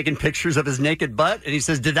 taking pictures of his naked butt, and he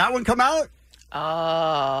says, "Did that one come out?"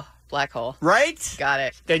 Oh, black hole. Right? Got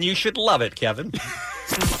it. Then you should love it, Kevin.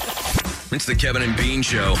 It's the Kevin and Bean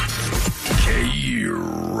Show.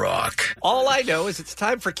 K-Rock. All I know is it's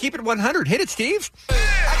time for Keep It 100. Hit it, Steve.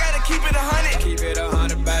 I gotta keep it 100. Keep it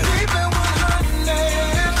 100, baby. Keep it 100.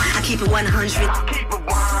 I keep it 100. Keep it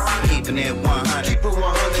 100. Keeping it 100. Keep it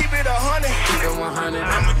 100. Keep it 100. Keep it 100.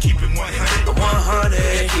 I'ma keep it 100.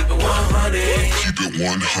 100. Keep it 100. Keep it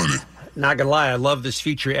 100. Not gonna lie, I love this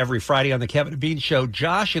feature every Friday on the Kevin and Bean Show.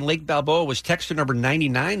 Josh in Lake Balboa was texter number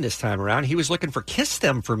 99 this time around. He was looking for "Kiss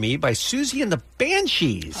Them For Me" by Susie and the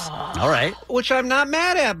Banshees. All right. Which I'm not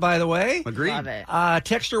mad at, by the way. Agreed. Love it.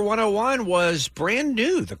 Texter 101 was brand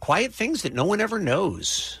new, "The Quiet Things That No One Ever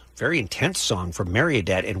Knows." Very intense song from Marriott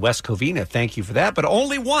in West Covina. Thank you for that. But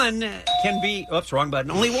only one can be... Oops, wrong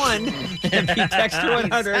button. Only one can be Texter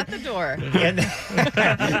 100. At the door. And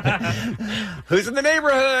who's in the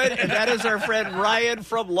neighborhood? And that is our friend Ryan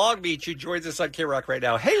from Long Beach, who joins us on K-Rock right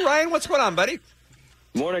now. Hey, Ryan, what's going on, buddy?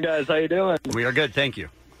 Morning, guys. How you doing? We are good, thank you.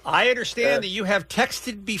 I understand that you have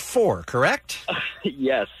texted before, correct?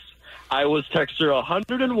 Yes. I was texter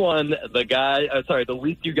 101. The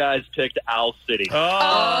week you guys picked Owl City.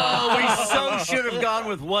 Oh, we so should have gone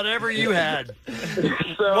with whatever you had.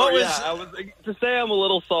 To say I'm a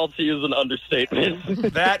little salty is an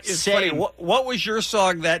understatement. That is funny. What was your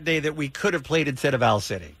song that day that we could have played instead of Owl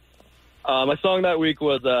City? My song that week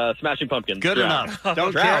was Smashing Pumpkins. Good enough.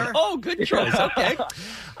 Don't Drown. care. Oh, good choice. Okay.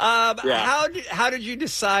 How did you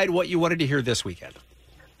decide what you wanted to hear this weekend?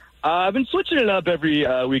 I've been switching it up every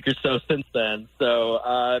week or so since then. So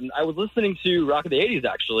I was listening to Rock of the 80s,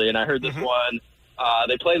 actually, and I heard this one.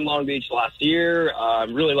 They played in Long Beach last year.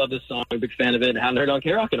 Really love this song. I'm a big fan of it. Haven't heard it on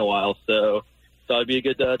K-Rock in a while, so thought it'd be a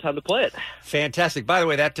good time to play it. Fantastic. By the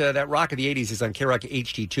way, that Rock of the 80s is on K-Rock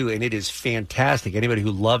HD2, and it is fantastic. Anybody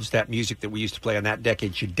who loves that music that we used to play on that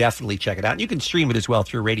decade should definitely check it out. And you can stream it as well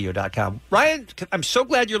through radio.com. Ryan, I'm so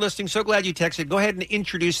glad you're listening. So glad you texted. Go ahead and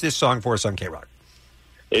introduce this song for us on K-Rock.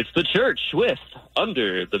 It's The Church with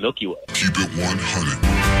Under the Milky Way. Keep it 100.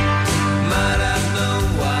 Might I know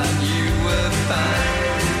what you will find?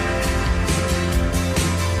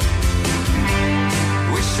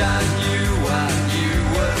 Wish I knew what you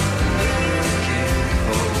were looking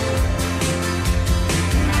for.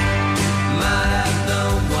 Might I know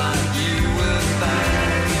what you will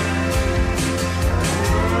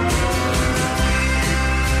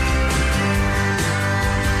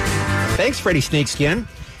find? Thanks, Freddie Snakeskin.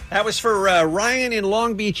 That was for Ryan in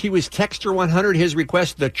Long Beach. He was Texter 100. His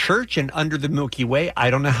request, The Church and Under the Milky Way. I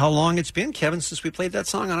don't know how long it's been, Kevin, since we played that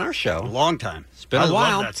song on our show. A long time. It's been a while.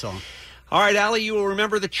 I love that song. All right, Allie, you will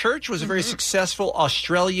remember The Church was a very successful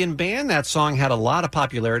Australian band. That song had a lot of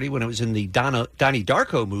popularity when it was in the Donnie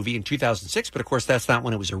Darko movie in 2006, but of course that's not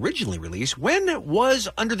when it was originally released. When was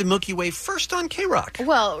Under the Milky Way first on K-Rock?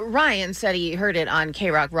 Well, Ryan said he heard it on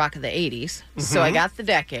K-Rock Rock of the 80s, so I got the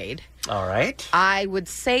decade. All right. I would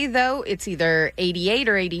say, though, it's either 88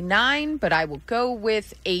 or 89, but I will go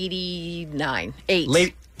with 89.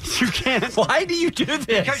 8. You can't. Why do you do this?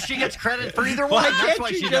 Because she gets credit for either one. Why That's can't why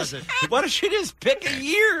you she just, does it. Why don't you just pick a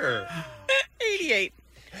year? 88.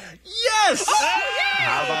 Yes! Oh,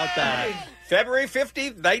 How about that? February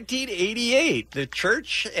 15th, 1988. The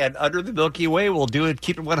Church and Under the Milky Way will do it.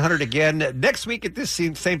 Keep it 100 again next week at this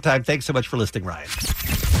same time. Thanks so much for listening, Ryan.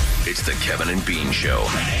 It's the Kevin and Bean Show.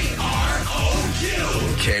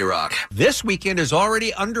 K-Rock. This weekend is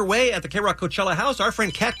already underway at the K-Rock Coachella House. Our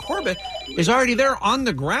friend Kat Corbett is already there on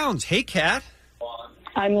the grounds. Hey, Kat.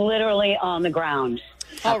 I'm literally on the ground.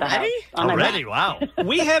 Already? Already? Wow.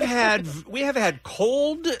 We have had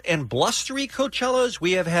cold and blustery Coachellas.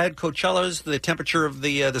 We have had Coachellas, the temperature of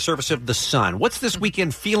the surface of the sun. What's this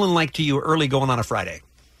weekend feeling like to you early going on a Friday?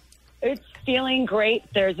 It's feeling great.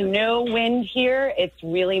 There's no wind here. It's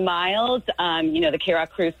really mild. The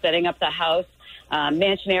K-Rock crew's setting up the house.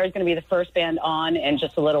 Mansion Air is going to be the first band on in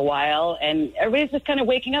just a little while, and everybody's just kind of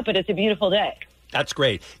waking up, but it's a beautiful day. That's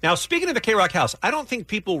great. Now, speaking of the K-Rock House, I don't think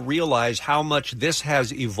people realize how much this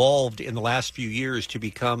has evolved in the last few years to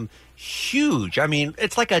become huge. I mean,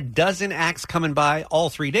 it's like a dozen acts coming by all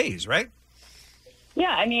 3 days, right?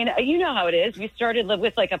 Yeah, I mean, you know how it is. We started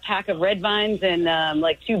with like a pack of red vines and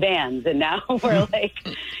like 2 bands, and now we're like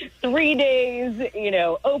 3 days,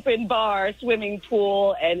 open bar, swimming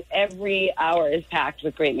pool, and every hour is packed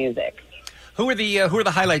with great music. Who are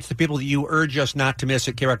the highlights, the people that you urge us not to miss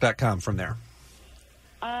at KROC.com from there?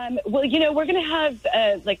 Well, we're going to have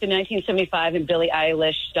like the 1975 and Billie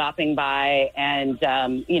Eilish stopping by, and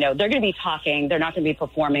they're going to be talking. They're not going to be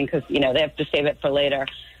performing because they have to save it for later.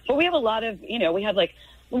 But we have a lot of we have like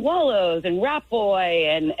Wallows and Rap Boy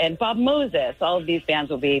and Bob Moses. All of these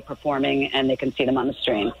bands will be performing, and they can see them on the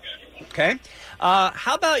stream. Okay.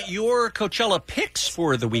 How about your Coachella picks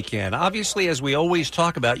for the weekend? Obviously, as we always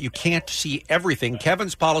talk about, you can't see everything.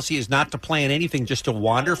 Kevin's policy is not to plan anything, just to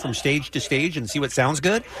wander from stage to stage and see what sounds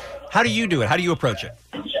good. How do you do it? How do you approach it?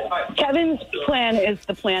 Kevin's plan is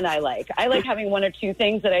the plan I like. I like having 1 or 2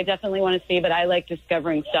 things that I definitely want to see, but I like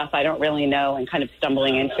discovering stuff I don't really know and kind of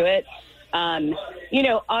stumbling into it.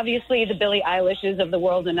 Obviously the Billie Eilishes of the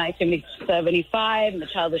world in 1975 and the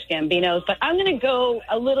Childish Gambinos, but I'm going to go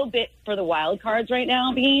a little bit for the wild cards right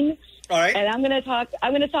now, Bean. All right. And I'm going to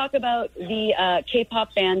talk about the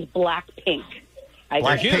K-pop band Blackpink.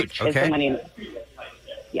 Blackpink, okay.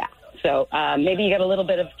 Yeah. So maybe you got a little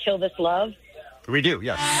bit of Kill This Love. We do,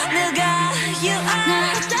 yes.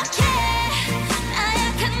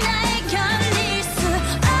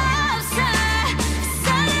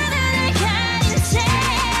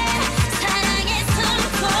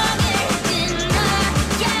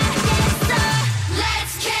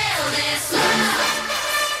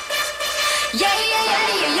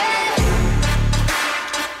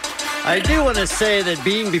 I do want to say that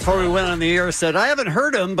Bean, before we went on the air, said, I haven't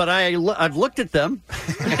heard them, but I've looked at them.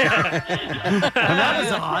 And that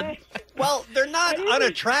was odd. Well, they're not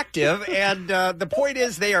unattractive, and the point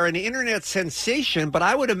is they are an internet sensation, but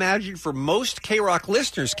I would imagine for most K-Rock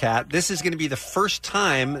listeners, Kat, this is going to be the first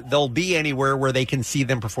time they'll be anywhere where they can see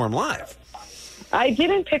them perform live. I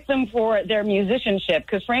didn't pick them for their musicianship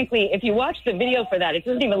because, frankly, if you watch the video for that, it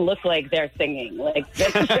doesn't even look like they're singing. Like, they're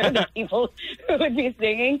the people who would be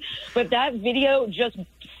singing. But that video just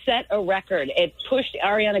set a record. It pushed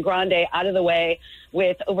Ariana Grande out of the way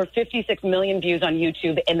with over 56 million views on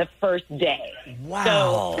YouTube in the first day.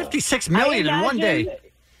 Wow. So 56 million in one day.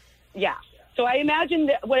 Yeah. So I imagine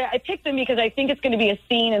that I picked them because I think it's going to be a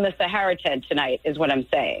scene in the Sahara tent tonight, is what I'm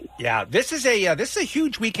saying. Yeah, this is a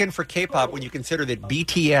huge weekend for K-pop when you consider that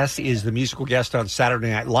BTS is the musical guest on Saturday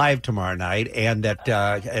Night Live tomorrow night, and that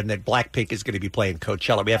Blackpink is going to be playing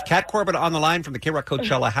Coachella. We have Kat Corbett on the line from the K-Rock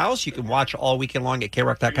Coachella House. You can watch all weekend long at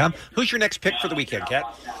KROC.com. Who's your next pick for the weekend, Kat?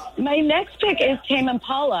 My next pick is Tame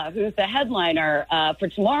Impala, who's the headliner for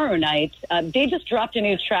tomorrow night. They just dropped a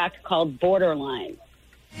new track called Borderline.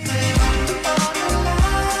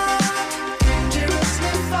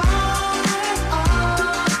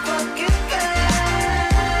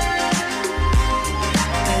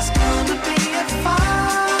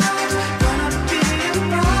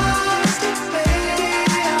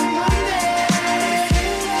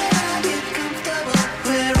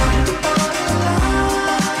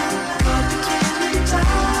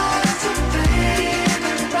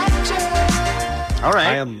 All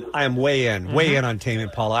right. I am way in on Tame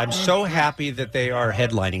Impala. I'm so happy that they are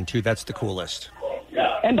headlining too. That's the coolest.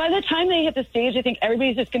 And by the time they hit the stage, I think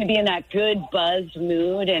everybody's just going to be in that good buzzed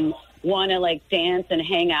mood and want to like dance and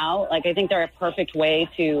hang out. Like I think they're a perfect way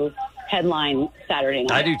to headline Saturday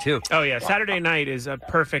night. I do too. Oh yeah, Saturday night is a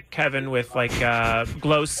perfect Kevin with like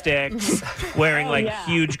glow sticks, wearing like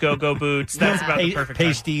huge go-go boots. That's about the perfect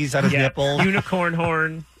pasties on his nipples, unicorn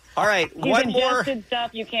horn. All right, He's one more. Ingested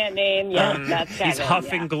stuff you can't name. Yes, that's Kevin. He's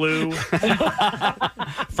huffing glue.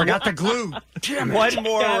 Forgot the glue.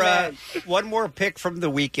 One more pick from the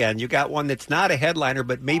weekend. You got one that's not a headliner,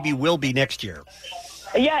 but maybe will be next year.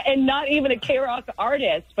 Yeah, and not even a K-Rock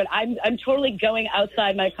artist, but I'm totally going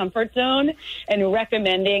outside my comfort zone and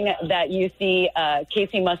recommending that you see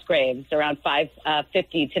Casey Musgraves around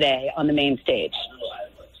 5:50 today on the main stage.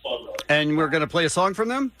 And we're going to play a song from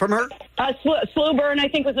her? Slow Burn, I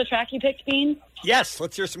think, was the track you picked, Bean. Yes,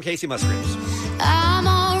 let's hear some Casey Musgraves. I'm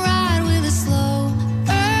all right with a slow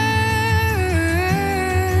burn,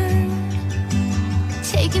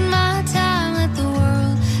 taking my time, let the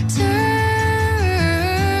world turn.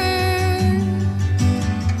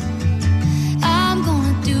 I'm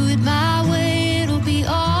gonna do it my way, it'll be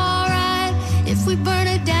all right. If we burn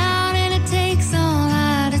it down and it takes all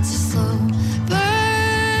night, it's a slow burn.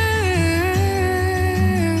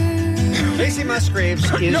 Casey Musgraves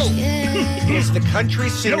Musgraves is the country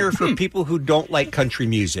singer for people who don't like country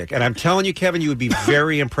music. And I'm telling you, Kevin, you would be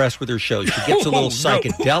very impressed with her show. She gets a little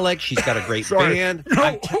psychedelic. She's got a great band.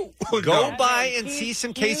 Go by and see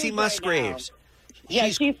some Casey Musgraves. Yeah,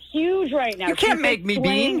 she's huge right now. You can't She's make me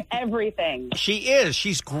displaying bean. everything. She is.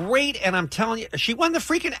 She's great, and I'm telling you, she won the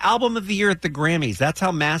freaking Album of the Year at the Grammys. That's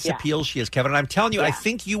how mass appeal she is, Kevin. And I'm telling you, I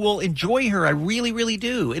think you will enjoy her. I really, really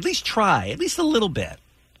do. At least try. At least a little bit.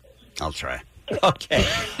 I'll try. Okay.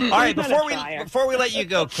 All right. He's not a Before we let you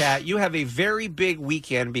go, Kat, you have a very big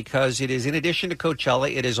weekend because it is, in addition to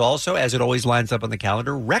Coachella, it is also, as it always lines up on the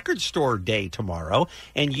calendar, Record Store Day tomorrow.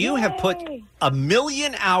 And you have put 1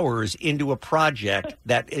 million hours into a project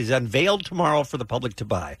that is unveiled tomorrow for the public to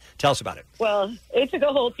buy. Tell us about it. Well, it took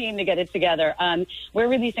a whole team to get it together. We're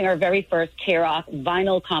releasing our very first K-Rock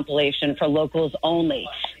vinyl compilation for locals only.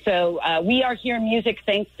 So We Are Here Music,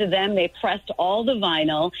 thanks to them, they pressed all the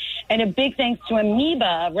vinyl. And a big thanks to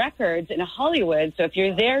Amoeba Records in Hollywood. So if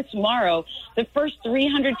you're there tomorrow, the first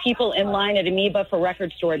 300 people in line at Amoeba for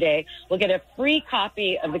Record Store Day will get a free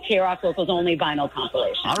copy of the K-Rock Locals Only vinyl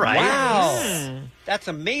compilation. All right. Wow. That's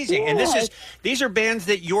amazing. And these are bands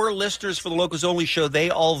that your listeners for the Locals Only show, they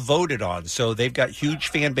all voted on. So they've got huge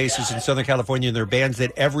fan bases in Southern California, and they're bands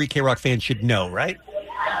that every K-Rock fan should know, right?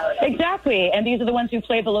 Exactly. And these are the ones who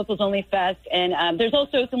play the Locals Only Fest. And there's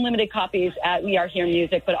also some limited copies at We Are Here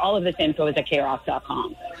Music, but all of this info is at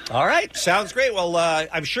krock.com. All right. Sounds great. Well,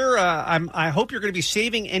 I'm sure I hope you're going to be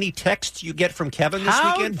saving any texts you get from Kevin this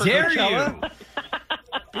weekend for Coachella.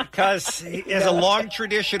 Because he has a long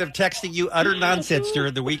tradition of texting you utter nonsense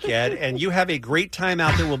during the weekend, and you have a great time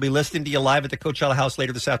out there. We'll be listening to you live at the Coachella House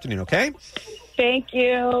later this afternoon, okay? Thank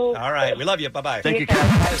you. All right. We love you. Bye-bye. Thank you,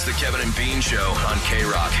 It's the Kevin and Bean Show on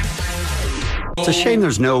K-Rock. It's a shame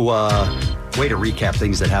there's no way to recap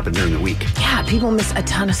things that happened during the week. Yeah, people miss a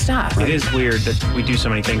ton of stuff. It is weird that we do so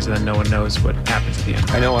many things and then no one knows what happens at the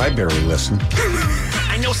end. I know I barely listen.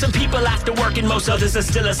 I know some people after work and most others are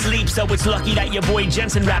still asleep, so it's lucky that your boy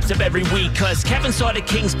Jensen wraps up every week, cause Kevin saw the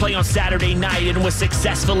Kings play on Saturday night and was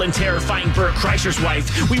successful in terrifying Bert Kreischer's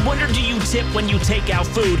wife. We wondered, do you tip when you take out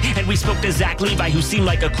food? And we spoke to Zach Levi, who seemed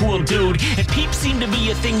like a cool dude. And peeps seem to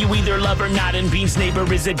be a thing you either love or not, and Bean's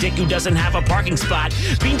neighbor is a dick who doesn't have a parking spot.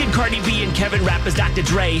 Bean did Cardi B and Kevin rap as Dr.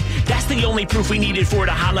 Dre. That's the only proof we needed for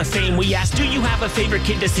the Hall of Fame. We asked, do you have a favorite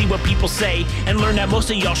kid, to see what people say, and learn that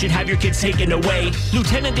most of y'all should have your kids taken away.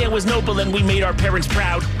 Lieutenant Dan was noble and we made our parents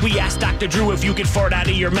proud. We asked Dr. Drew if you could fart out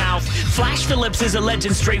of your mouth. Flash Phillips is a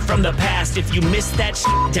legend straight from the past. If you missed that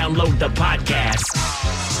download the podcast.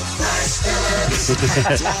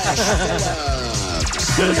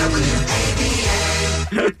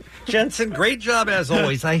 Jensen, great job as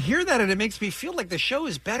always. I hear that and it makes me feel like the show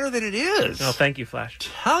is better than it is. Oh, thank you, Flash.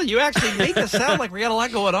 Hell, you actually make us sound like we got a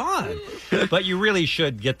lot going on. But you really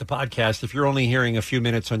should get the podcast. If you're only hearing a few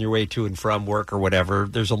minutes on your way to and from work or whatever,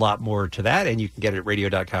 there's a lot more to that, and you can get it at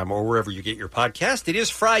radio.com or wherever you get your podcast. It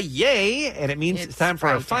is Friday, and it means it's time for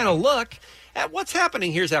our final look at what's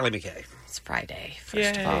happening. Here's Allie McKay. It's Friday,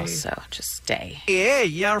 first of all, so just stay.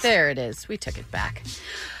 Yeah. There it is. We took it back.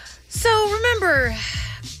 So remember,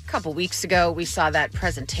 a couple weeks ago, we saw that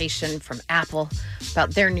presentation from Apple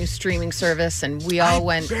about their new streaming service, and we all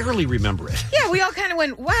went... barely remember it. Yeah, we all kind of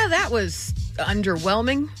went, wow, that was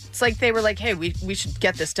underwhelming. It's like they were like, hey, we should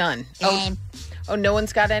get this done. Oh, no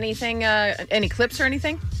one's got anything, any clips or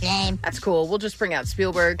anything? That's cool. We'll just bring out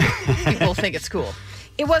Spielberg. People think it's cool.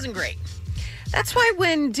 It wasn't great. That's why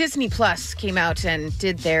when Disney Plus came out and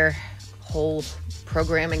did their whole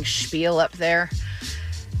programming spiel up there,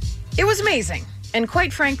 it was amazing. And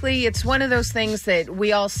quite frankly, it's one of those things that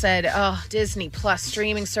we all said, oh, Disney Plus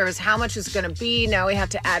streaming service, how much is going to be? Now we have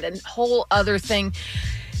to add a whole other thing.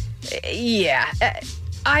 Yeah,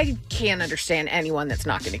 I can't understand anyone that's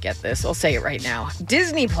not going to get this. I'll say it right now.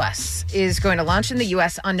 Disney Plus is going to launch in the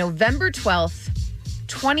U.S. on November 12th,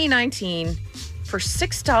 2019 for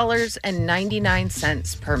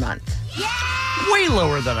 $6.99 per month. Way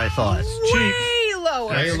lower than I thought. Way lower.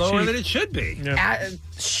 Way lower than it should be.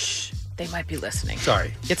 They might be listening.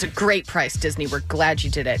 Sorry. It's a great price, Disney. We're glad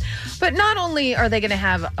you did it. But not only are they going to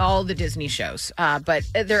have all the Disney shows, but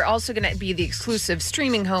they're also going to be the exclusive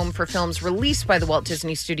streaming home for films released by the Walt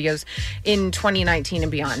Disney Studios in 2019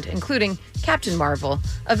 and beyond, including Captain Marvel,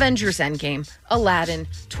 Avengers Endgame, Aladdin,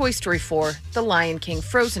 Toy Story 4, The Lion King,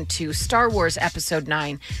 Frozen 2, Star Wars Episode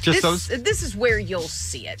 9. This is where you'll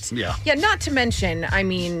see it. Yeah. Yeah, not to mention, I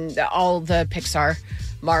mean, all the Pixar,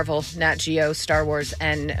 Marvel, Nat Geo, Star Wars,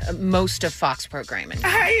 and most of Fox programming.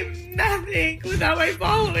 I'm nothing without my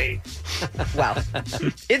following. Well,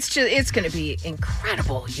 it's going to be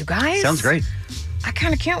incredible, you guys. Sounds great. I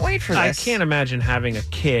kind of can't wait for this. I can't imagine having a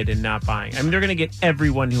kid and not buying. I mean, they're going to get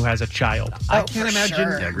everyone who has a child. I can't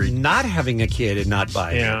imagine not having a kid and not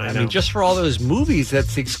buying it. I mean, just for all those movies,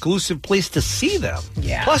 that's the exclusive place to see them.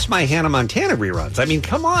 Yeah. Plus my Hannah Montana reruns. I mean,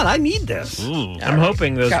 come on, I need this. I'm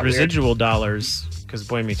hoping those residual dollars, because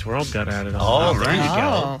Boy Meets World got added on. Oh, there you right.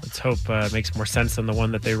 go. Let's hope it makes more sense than the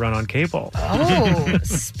one that they run on cable. Oh,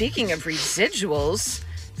 speaking of residuals,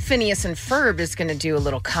 Phineas and Ferb is going to do a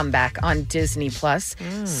little comeback on Disney Plus.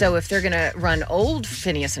 So if they're going to run old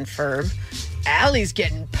Phineas and Ferb, Allie's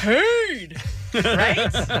getting paid. Right?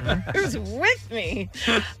 Who's with me?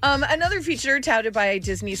 Another feature touted by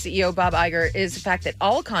Disney CEO Bob Iger is the fact that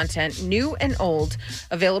all content, new and old,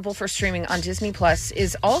 available for streaming on Disney Plus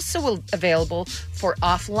is also available for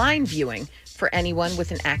offline viewing for anyone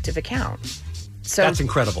with an active account. So that's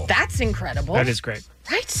incredible. That's incredible. That is great.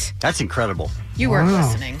 Right? That's incredible. You weren't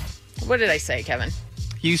listening. What did I say, Kevin?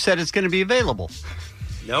 You said it's going to be available.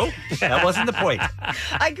 No, that wasn't the point.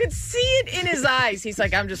 I could see it in his eyes. He's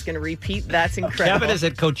like, I'm just going to repeat. That's incredible. Kevin is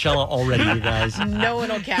at Coachella already, you guys. No one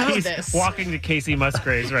will catch He's this. walking to Casey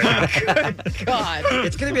Musgraves right now. Good God.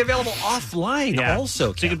 It's going to be available offline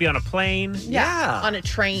also. So you could be on a plane. Yeah. On a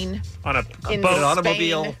train. On a In boat. Spain.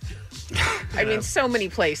 automobile. I mean, so many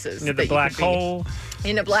places. Near the that you black could be. hole.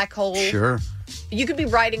 In a black hole. Sure. You could be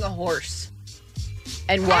riding a horse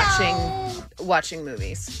and watching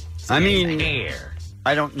movies. I mean,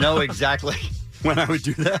 I don't know exactly when I would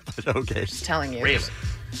do that, but okay. Just telling you. Really?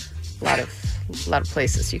 A lot of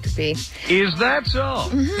places you could be. Is that so?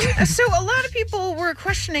 Mm-hmm. So a lot of people were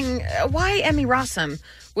questioning why Emmy Rossum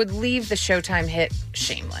would leave the Showtime hit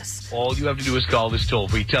Shameless. All you have to do is call this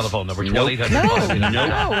toll-free telephone number, No, 1-800-5800.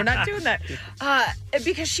 no, we're not doing that.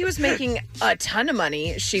 Because she was making a ton of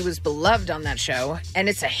money. She was beloved on that show, and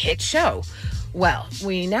it's a hit show. Well,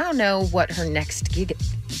 we now know what her next gig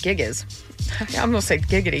is. I almost said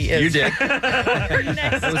giggity is. You did. Her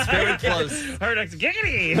next It was very close. Her next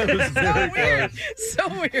giggity. It was very close. So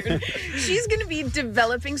weird. She's going to be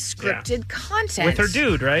developing scripted content. With her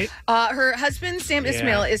dude, right? Her husband, Sam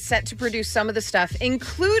Ismail, is set to produce some of the stuff,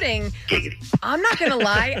 including... I'm not going to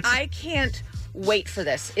lie, I can't wait for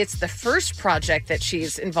this. It's the first project that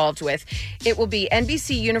she's involved with. It will be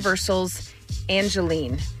NBC Universal's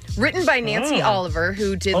Angeline. Written by Nancy Oliver,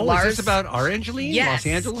 who did Lars... is this about our Angeline? Yes.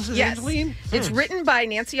 Los Angeles' Yes. Angeline? It's written by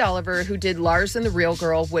Nancy Oliver, who did Lars and the Real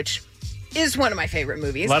Girl, which is one of my favorite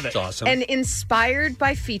movies. Love it. It's awesome. And inspired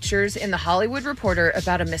by features in The Hollywood Reporter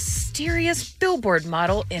about a mysterious billboard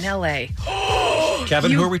model in L.A.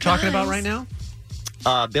 Kevin, You who are we talking guys. about right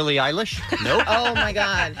now? Billie Eilish? Nope. Oh, my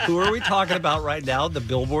God. Who are we talking about right now? The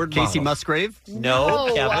billboard Casey model. Musgrave? No,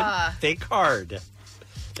 No, Kevin. Think hard.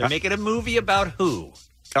 They're making a movie about who?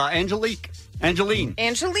 Angeline. Angeline.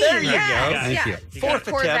 There you yes, go. Thank yeah. you. Fourth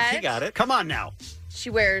Corvette. attempt. You got it. Come on now. She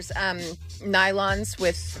wears nylons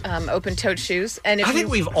with open-toed shoes. And if I think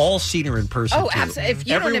we've all seen her in person. Oh, too. absolutely. If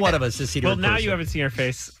you Every don't one have of us has seen her Well, in now person. you haven't seen her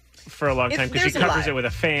face for a long time because she there's a covers lot. it with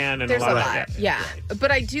a fan and There's a lot of that. Yeah.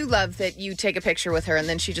 But I do love that you take a picture with her and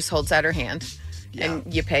then she just holds out her hand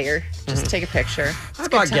and you pay her. Just take a picture. I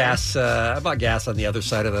bought gas. I bought gas on the other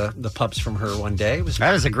side of the pubs from her one day. It was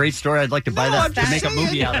That is a great story. I'd like to buy that I'm to just make a saying,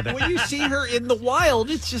 movie out of it. When you see her in the wild,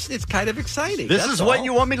 it's kind of exciting. This That's is what all.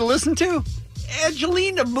 you want me to listen to?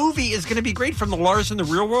 Angeline, the movie is going to be great from the Lars and the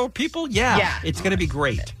Real World people. Yeah, Yeah. it's going to be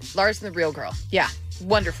great. Lars and the Real Girl. Yeah.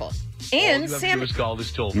 Wonderful. And All you have Sam. to do is call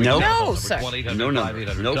this toll-free No. telephone No, number, sir. 1-800-5800. No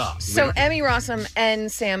number. Nope. So Emmy Rossum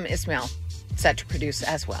and Sam Ismail set to produce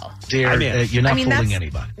as well. Dear, I'm in. you're not I mean, fooling that's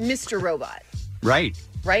anybody. Mr. Robot, Right.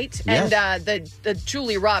 right? Yes. And the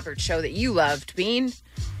Julia Roberts show that you loved, Bean.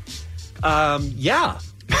 Yeah,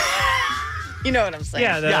 You know what I'm saying?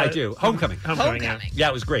 Yeah, I do. Homecoming. Homecoming. Yeah,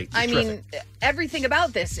 it was great. It was I terrific. mean, everything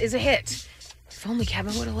about this is a hit. If only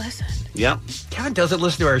Kevin would have listened. Yeah. Kevin doesn't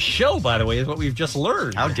listen to our show, by the way, is what we've just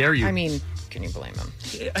learned. How dare you? I mean, can you blame him?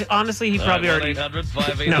 Honestly, he probably already.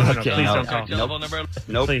 1-800-5800. No, Okay, please no. don't call. Telephone number.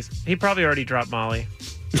 Nope. Please, he probably already dropped Molly.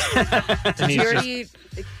 And Did he's you just- already,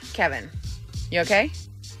 Kevin? You okay?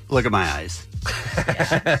 Look at my eyes.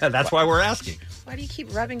 That's why we're asking. Why do you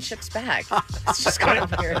keep rubbing Chip's back? It's just kind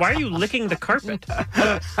of weird. Why are you licking the carpet?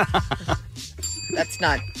 That's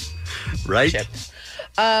not Right? Chip.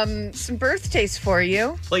 Some birthdays for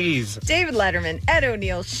you. Please. David Letterman, Ed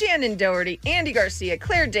O'Neill, Shannon Doherty, Andy Garcia,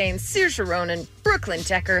 Claire Danes, Saoirse Ronan, Brooklyn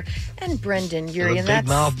Decker, and Brendan Urie. The And big that's,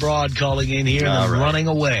 mouth broad calling in here and then right. running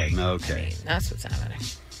away. Okay. that's what's happening.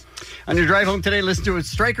 On your drive home today, listen to a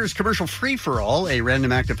Strikers commercial Free for All, a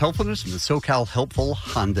random act of helpfulness from the SoCal Helpful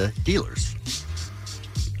Honda dealers.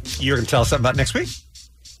 You're going to tell us something about next week?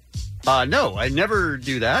 No, I never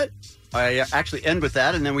do that. I actually end with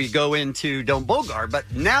that, and then we go into Don't Bogart. But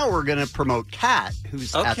now we're going to promote Kat,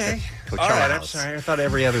 who's at the Coachella All right, I'm House. sorry. I thought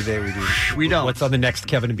every other day we do. We don't. What's on the next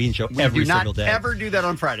Kevin and Bean show We every do not single day. ever do that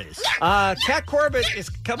on Fridays. Kat Corbett is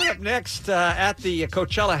coming up next at the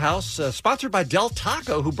Coachella House, sponsored by Del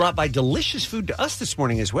Taco, who brought by delicious food to us this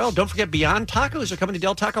morning as well. Don't forget, Beyond Tacos are coming to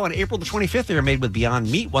Del Taco on April the 25th. They are made with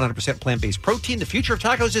Beyond Meat, 100% plant-based protein. The future of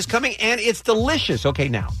tacos is coming, and it's delicious. Okay,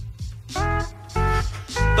 now.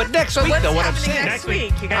 But next week, what's though, what I'm happening saying, next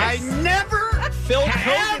week, you guys? I never, Phil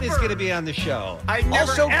Kogan is going to be on the show. I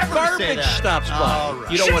never also, ever say Garbage that. stops by. All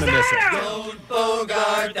right. You don't want to miss it. Don't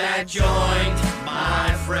bogart that joint,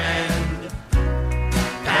 my friend.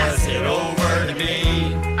 Pass it over to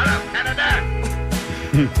me.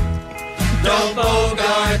 Don't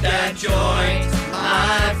bogart that joint,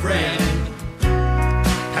 my friend.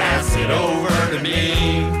 Pass it over to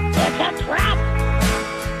me. That's a trap.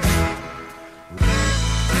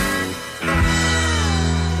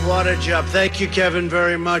 What a job. Thank you, Kevin,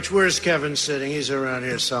 very much. Where's Kevin sitting? He's around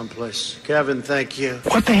here someplace. Kevin, thank you.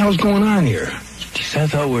 What the hell's going on here? Geez, I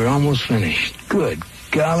thought we were almost finished. Good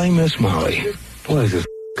golly, Miss Molly. Boy, this is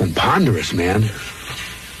f***ing ponderous, man.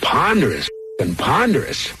 Ponderous. F***ing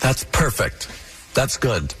ponderous. That's perfect. That's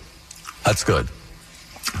good. That's good.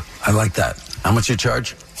 I like that. How much you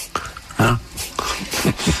charge? Huh?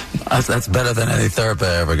 that's better than any therapy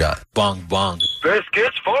I ever got. Bong, bong.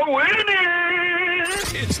 Biscuits for winning!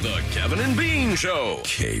 It's the Kevin and Bean Show.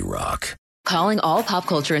 K-Rock. Calling all pop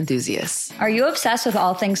culture enthusiasts. Are you obsessed with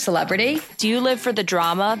all things celebrity? Do you live for the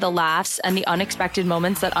drama, the laughs, and the unexpected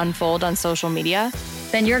moments that unfold on social media?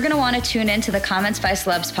 Then you're going to want to tune in to the Comments by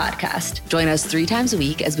Celebs podcast. Join us 3 times a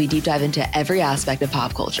week as we deep dive into every aspect of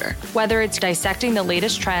pop culture. Whether it's dissecting the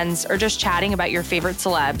latest trends or just chatting about your favorite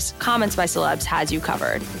celebs, Comments by Celebs has you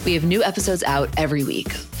covered. We have new episodes out every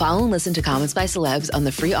week. Follow and listen to Comments by Celebs on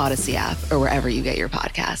the free Odyssey app or wherever you get your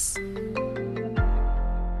podcasts.